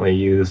predominantly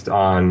used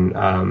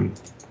on,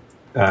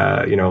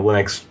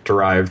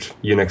 Linux-derived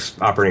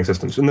Unix operating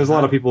systems. And there's a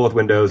lot of people with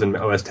Windows and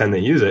OS X that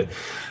use it.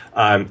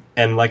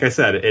 And like I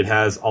said, it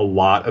has a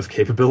lot of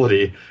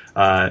capability.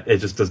 It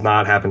just does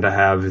not happen to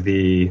have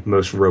the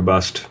most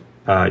robust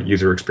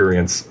user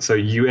experience. So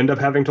you end up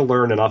having to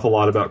learn an awful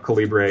lot about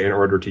Calibre in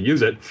order to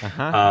use it,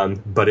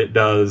 but it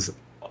does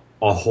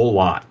a whole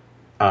lot.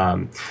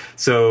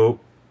 So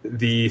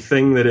the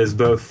thing that is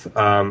both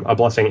a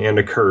blessing and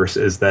a curse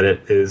is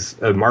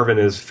that Marvin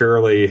is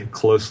fairly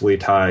closely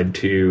tied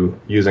to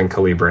using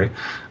Calibre,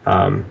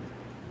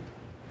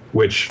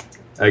 which,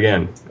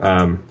 again,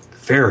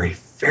 very,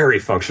 very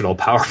functional,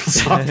 powerful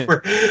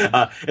software.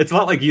 It's a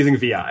lot like using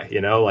VI,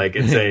 like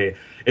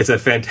it's a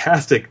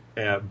fantastic,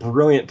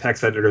 brilliant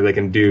text editor that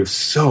can do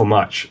so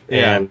much,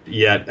 and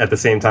yet at the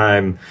same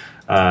time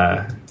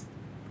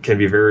can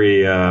be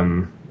very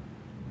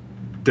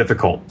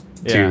difficult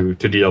to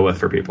deal with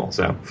for people.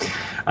 So,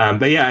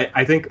 but yeah,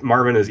 I think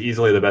Marvin is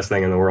easily the best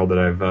thing in the world that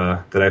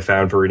I've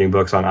found for reading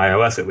books on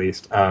iOS, at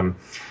least.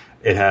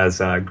 It has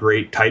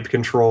great type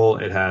control.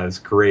 It has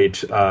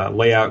great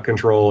layout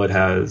control. It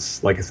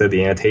has, like I said,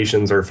 the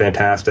annotations are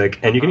fantastic,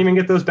 and you can even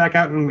get those back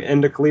out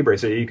into Calibre,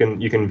 so you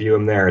can view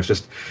them there. It's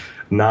just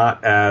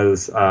not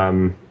as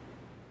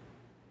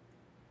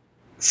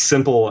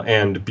simple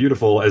and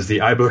beautiful as the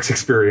iBooks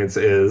experience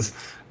is,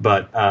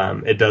 but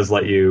it does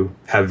let you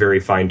have very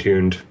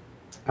fine-tuned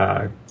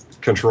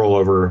control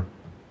over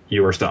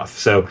your stuff.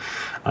 So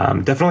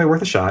definitely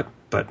worth a shot.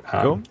 But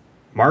cool.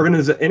 Marvin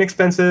is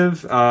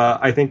inexpensive.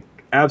 I think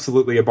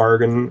absolutely a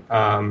bargain.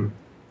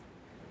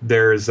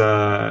 There's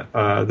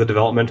the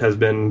development has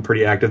been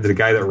pretty active. The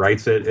guy that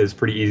writes it is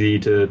pretty easy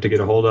to get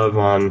a hold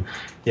of.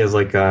 He has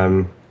like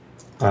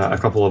a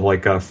couple of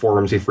like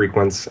forums he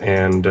frequents,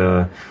 and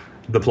the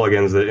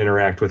plugins that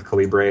interact with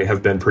Calibre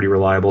have been pretty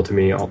reliable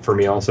for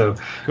me also.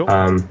 Cool.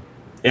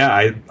 Yeah,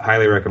 I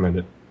highly recommend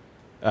it.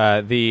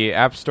 The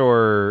App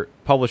Store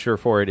publisher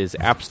for it is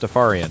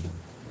Appstafarian.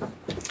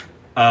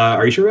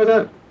 Are you sure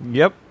about that?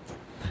 Yep.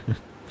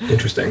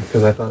 Interesting,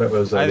 because I thought it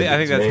was. I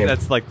think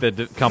that's like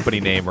the company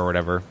name or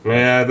whatever.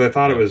 Yeah, I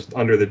thought it was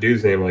under the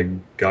dude's name, like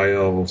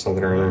Gael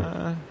something or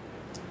other.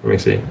 Let me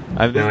see.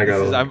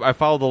 I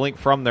followed the link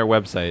from their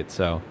website,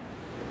 so.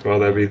 Well,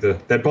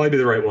 that'd probably be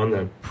the right one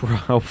then.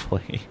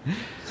 Hopefully.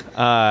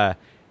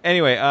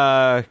 Anyway,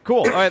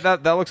 cool. All right,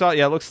 that looks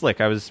it looks slick.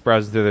 I was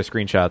browsing through their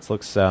screenshots.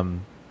 Looks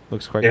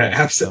quite good.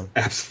 Yeah,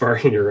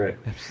 Appsafari, you're right.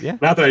 Yeah.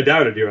 Not that I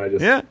doubted you. I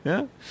just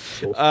yeah.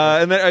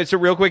 And then so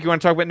real quick, you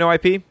want to talk about No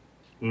IP?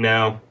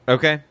 No.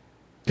 Okay.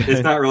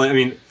 It's not really. I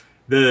mean,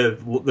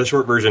 the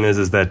short version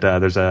is that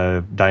there's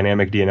a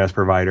dynamic DNS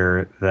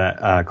provider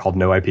that called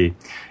No IP,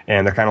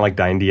 and they're kind of like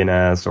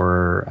DynDNS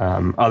or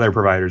other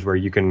providers where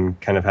you can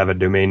kind of have a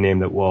domain name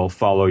that will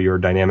follow your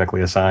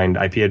dynamically assigned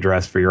IP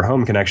address for your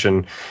home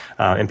connection,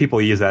 and people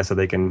use that so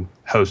they can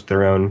host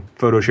their own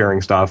photo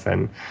sharing stuff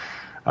and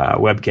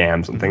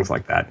webcams and things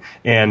like that.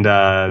 And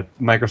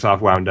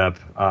Microsoft wound up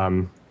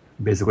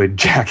basically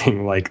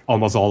jacking like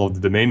almost all of the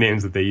domain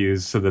names that they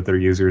use so that their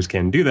users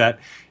can do that.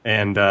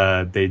 And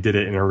they did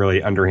it in a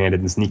really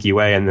underhanded and sneaky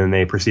way. And then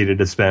they proceeded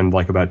to spend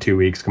like about 2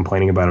 weeks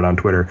complaining about it on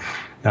Twitter,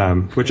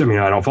 which, I mean,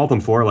 I don't fault them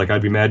for. Like,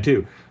 I'd be mad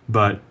too.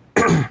 But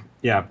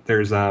yeah,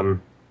 there's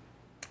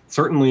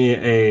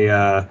certainly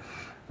a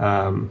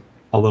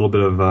little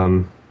bit of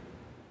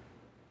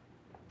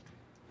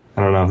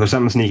I don't know. There's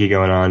something sneaky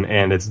going on,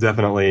 and it's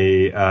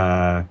definitely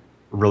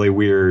really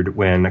weird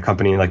when a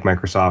company like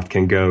Microsoft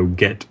can go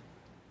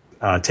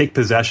take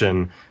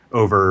possession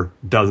over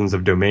dozens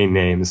of domain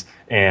names,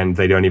 and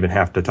they don't even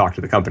have to talk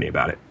to the company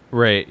about it.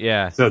 Right,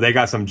 yeah. So they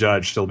got some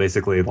judge still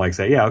basically like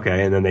say, yeah,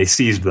 okay, and then they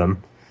seized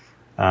them.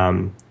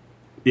 Yeah,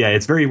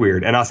 it's very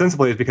weird. And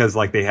ostensibly it's because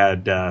like they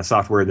had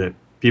software that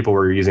people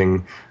were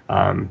using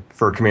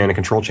for command and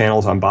control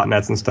channels on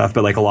botnets and stuff,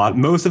 but like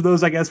most of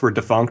those, I guess, were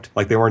defunct.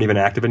 Like they weren't even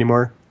active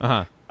anymore.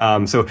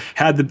 So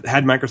had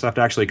Microsoft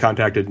actually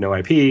contacted No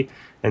IP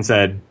and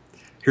said,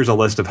 here's a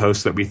list of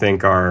hosts that we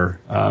think are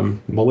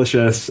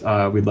malicious.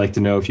 We'd like to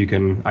know if you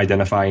can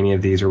identify any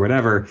of these or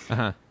whatever.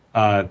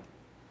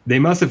 They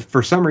must have,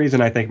 for some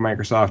reason, I think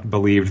Microsoft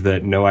believed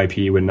that No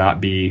IP would not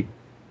be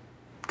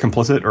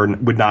complicit or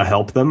would not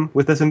help them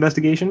with this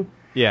investigation.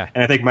 Yeah.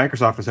 And I think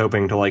Microsoft was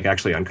hoping to like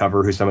actually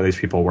uncover who some of these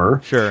people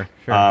were. Sure.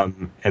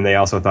 And they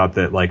also thought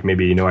that like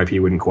maybe No IP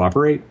wouldn't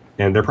cooperate,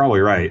 and they're probably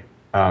right.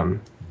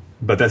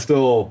 But that's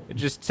still... It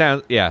just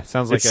sounds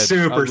like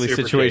a ugly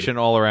situation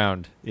all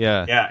around.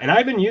 Yeah. Yeah, and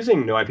I've been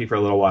using No IP for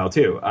a little while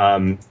too.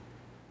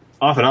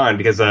 Off and on,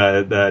 because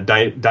the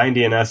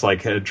DynDNS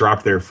like had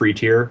dropped their free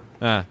tier.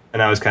 And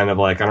I was kind of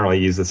like, I don't really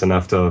use this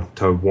enough to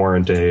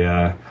warrant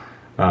a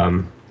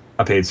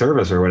paid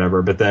service or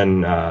whatever. But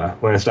then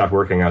when it stopped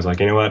working, I was like,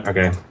 you know what?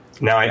 Okay,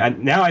 now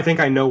I think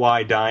I know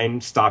why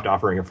Dyn stopped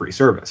offering a free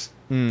service.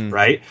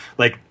 Right?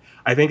 Like,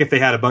 I think if they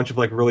had a bunch of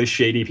like really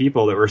shady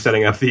people that were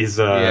setting up these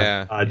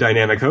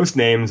dynamic host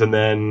names, and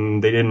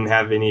then they didn't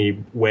have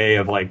any way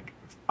of like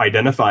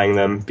identifying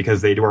them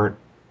because they weren't,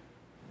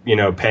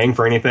 paying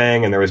for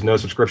anything, and there was no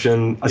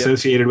subscription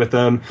associated with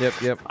them.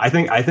 Yep. I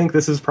think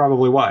this is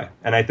probably why,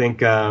 and I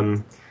think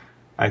if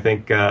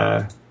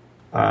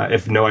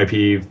No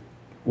IP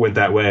went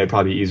that way, it'd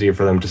probably be easier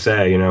for them to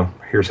say,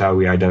 here's how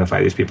we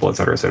identify these people, et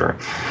cetera, et cetera.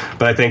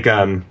 But I think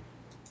I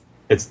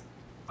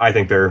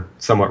think they're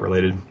somewhat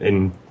related,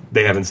 and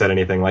they haven't said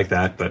anything like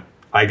that, but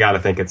I gotta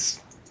think it's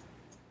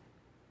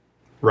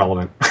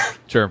relevant.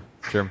 Sure.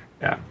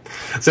 Yeah.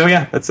 So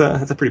yeah, that's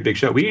a pretty big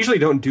show. We usually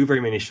don't do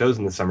very many shows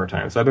in the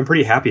summertime, so I've been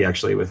pretty happy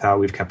actually with how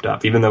we've kept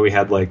up, even though we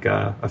had like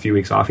a few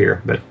weeks off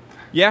here. But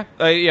yeah.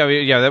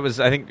 That was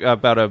I think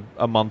about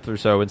a month or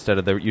so instead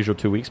of the usual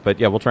 2 weeks. But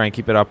yeah, we'll try and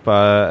keep it up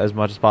as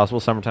much as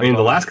possible. Summertime. I mean,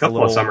 the last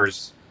couple of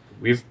summers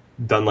we've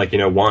done like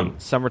one.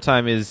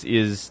 Summertime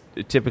is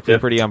typically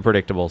pretty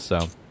unpredictable.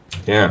 So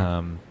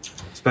yeah.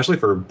 Especially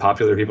for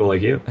popular people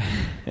like you.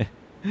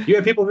 You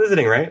had people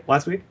visiting, right?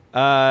 Last week?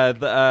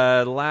 Yes,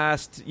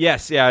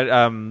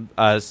 yeah.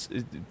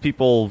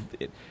 People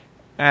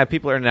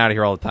are in and out of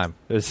here all the time.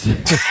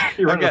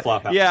 You're running the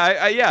flop house.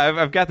 Yeah,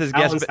 I've got this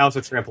guest house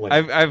at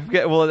trampoline.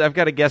 I've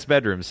got a guest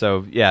bedroom,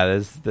 so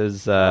yeah.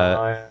 There's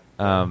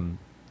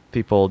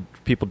people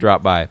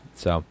drop by.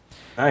 So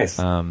nice.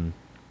 Anyway,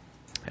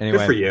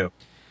 good for you.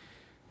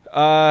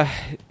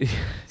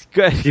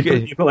 Good.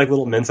 You put like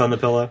little mints on the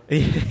pillow.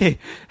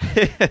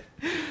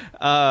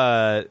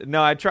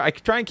 No, I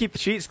try and keep the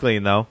sheets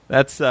clean though.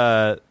 That's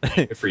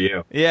good for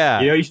you.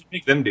 Yeah, you should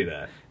make them do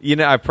that.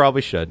 I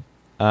probably should.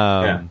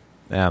 Yeah.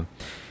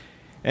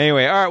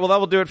 Anyway, all right. Well, that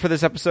will do it for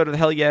this episode of the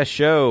Hell Yeah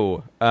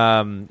Show.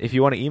 If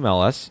you want to email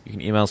us, you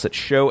can email us at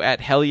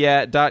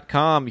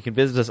show@hellyeah.com. You can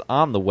visit us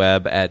on the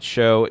web at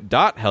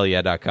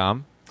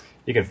show.hellyeah.com.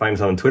 You can find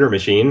us on the Twitter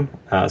machine.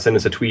 Send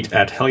us a tweet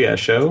at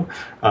hellyeahshow.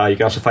 You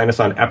can also find us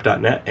on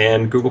app.net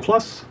and Google+.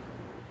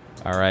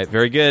 All right,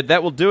 very good.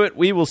 That will do it.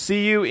 We will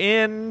see you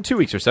in 2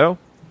 weeks or so.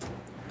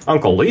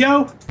 Uncle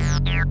Leo?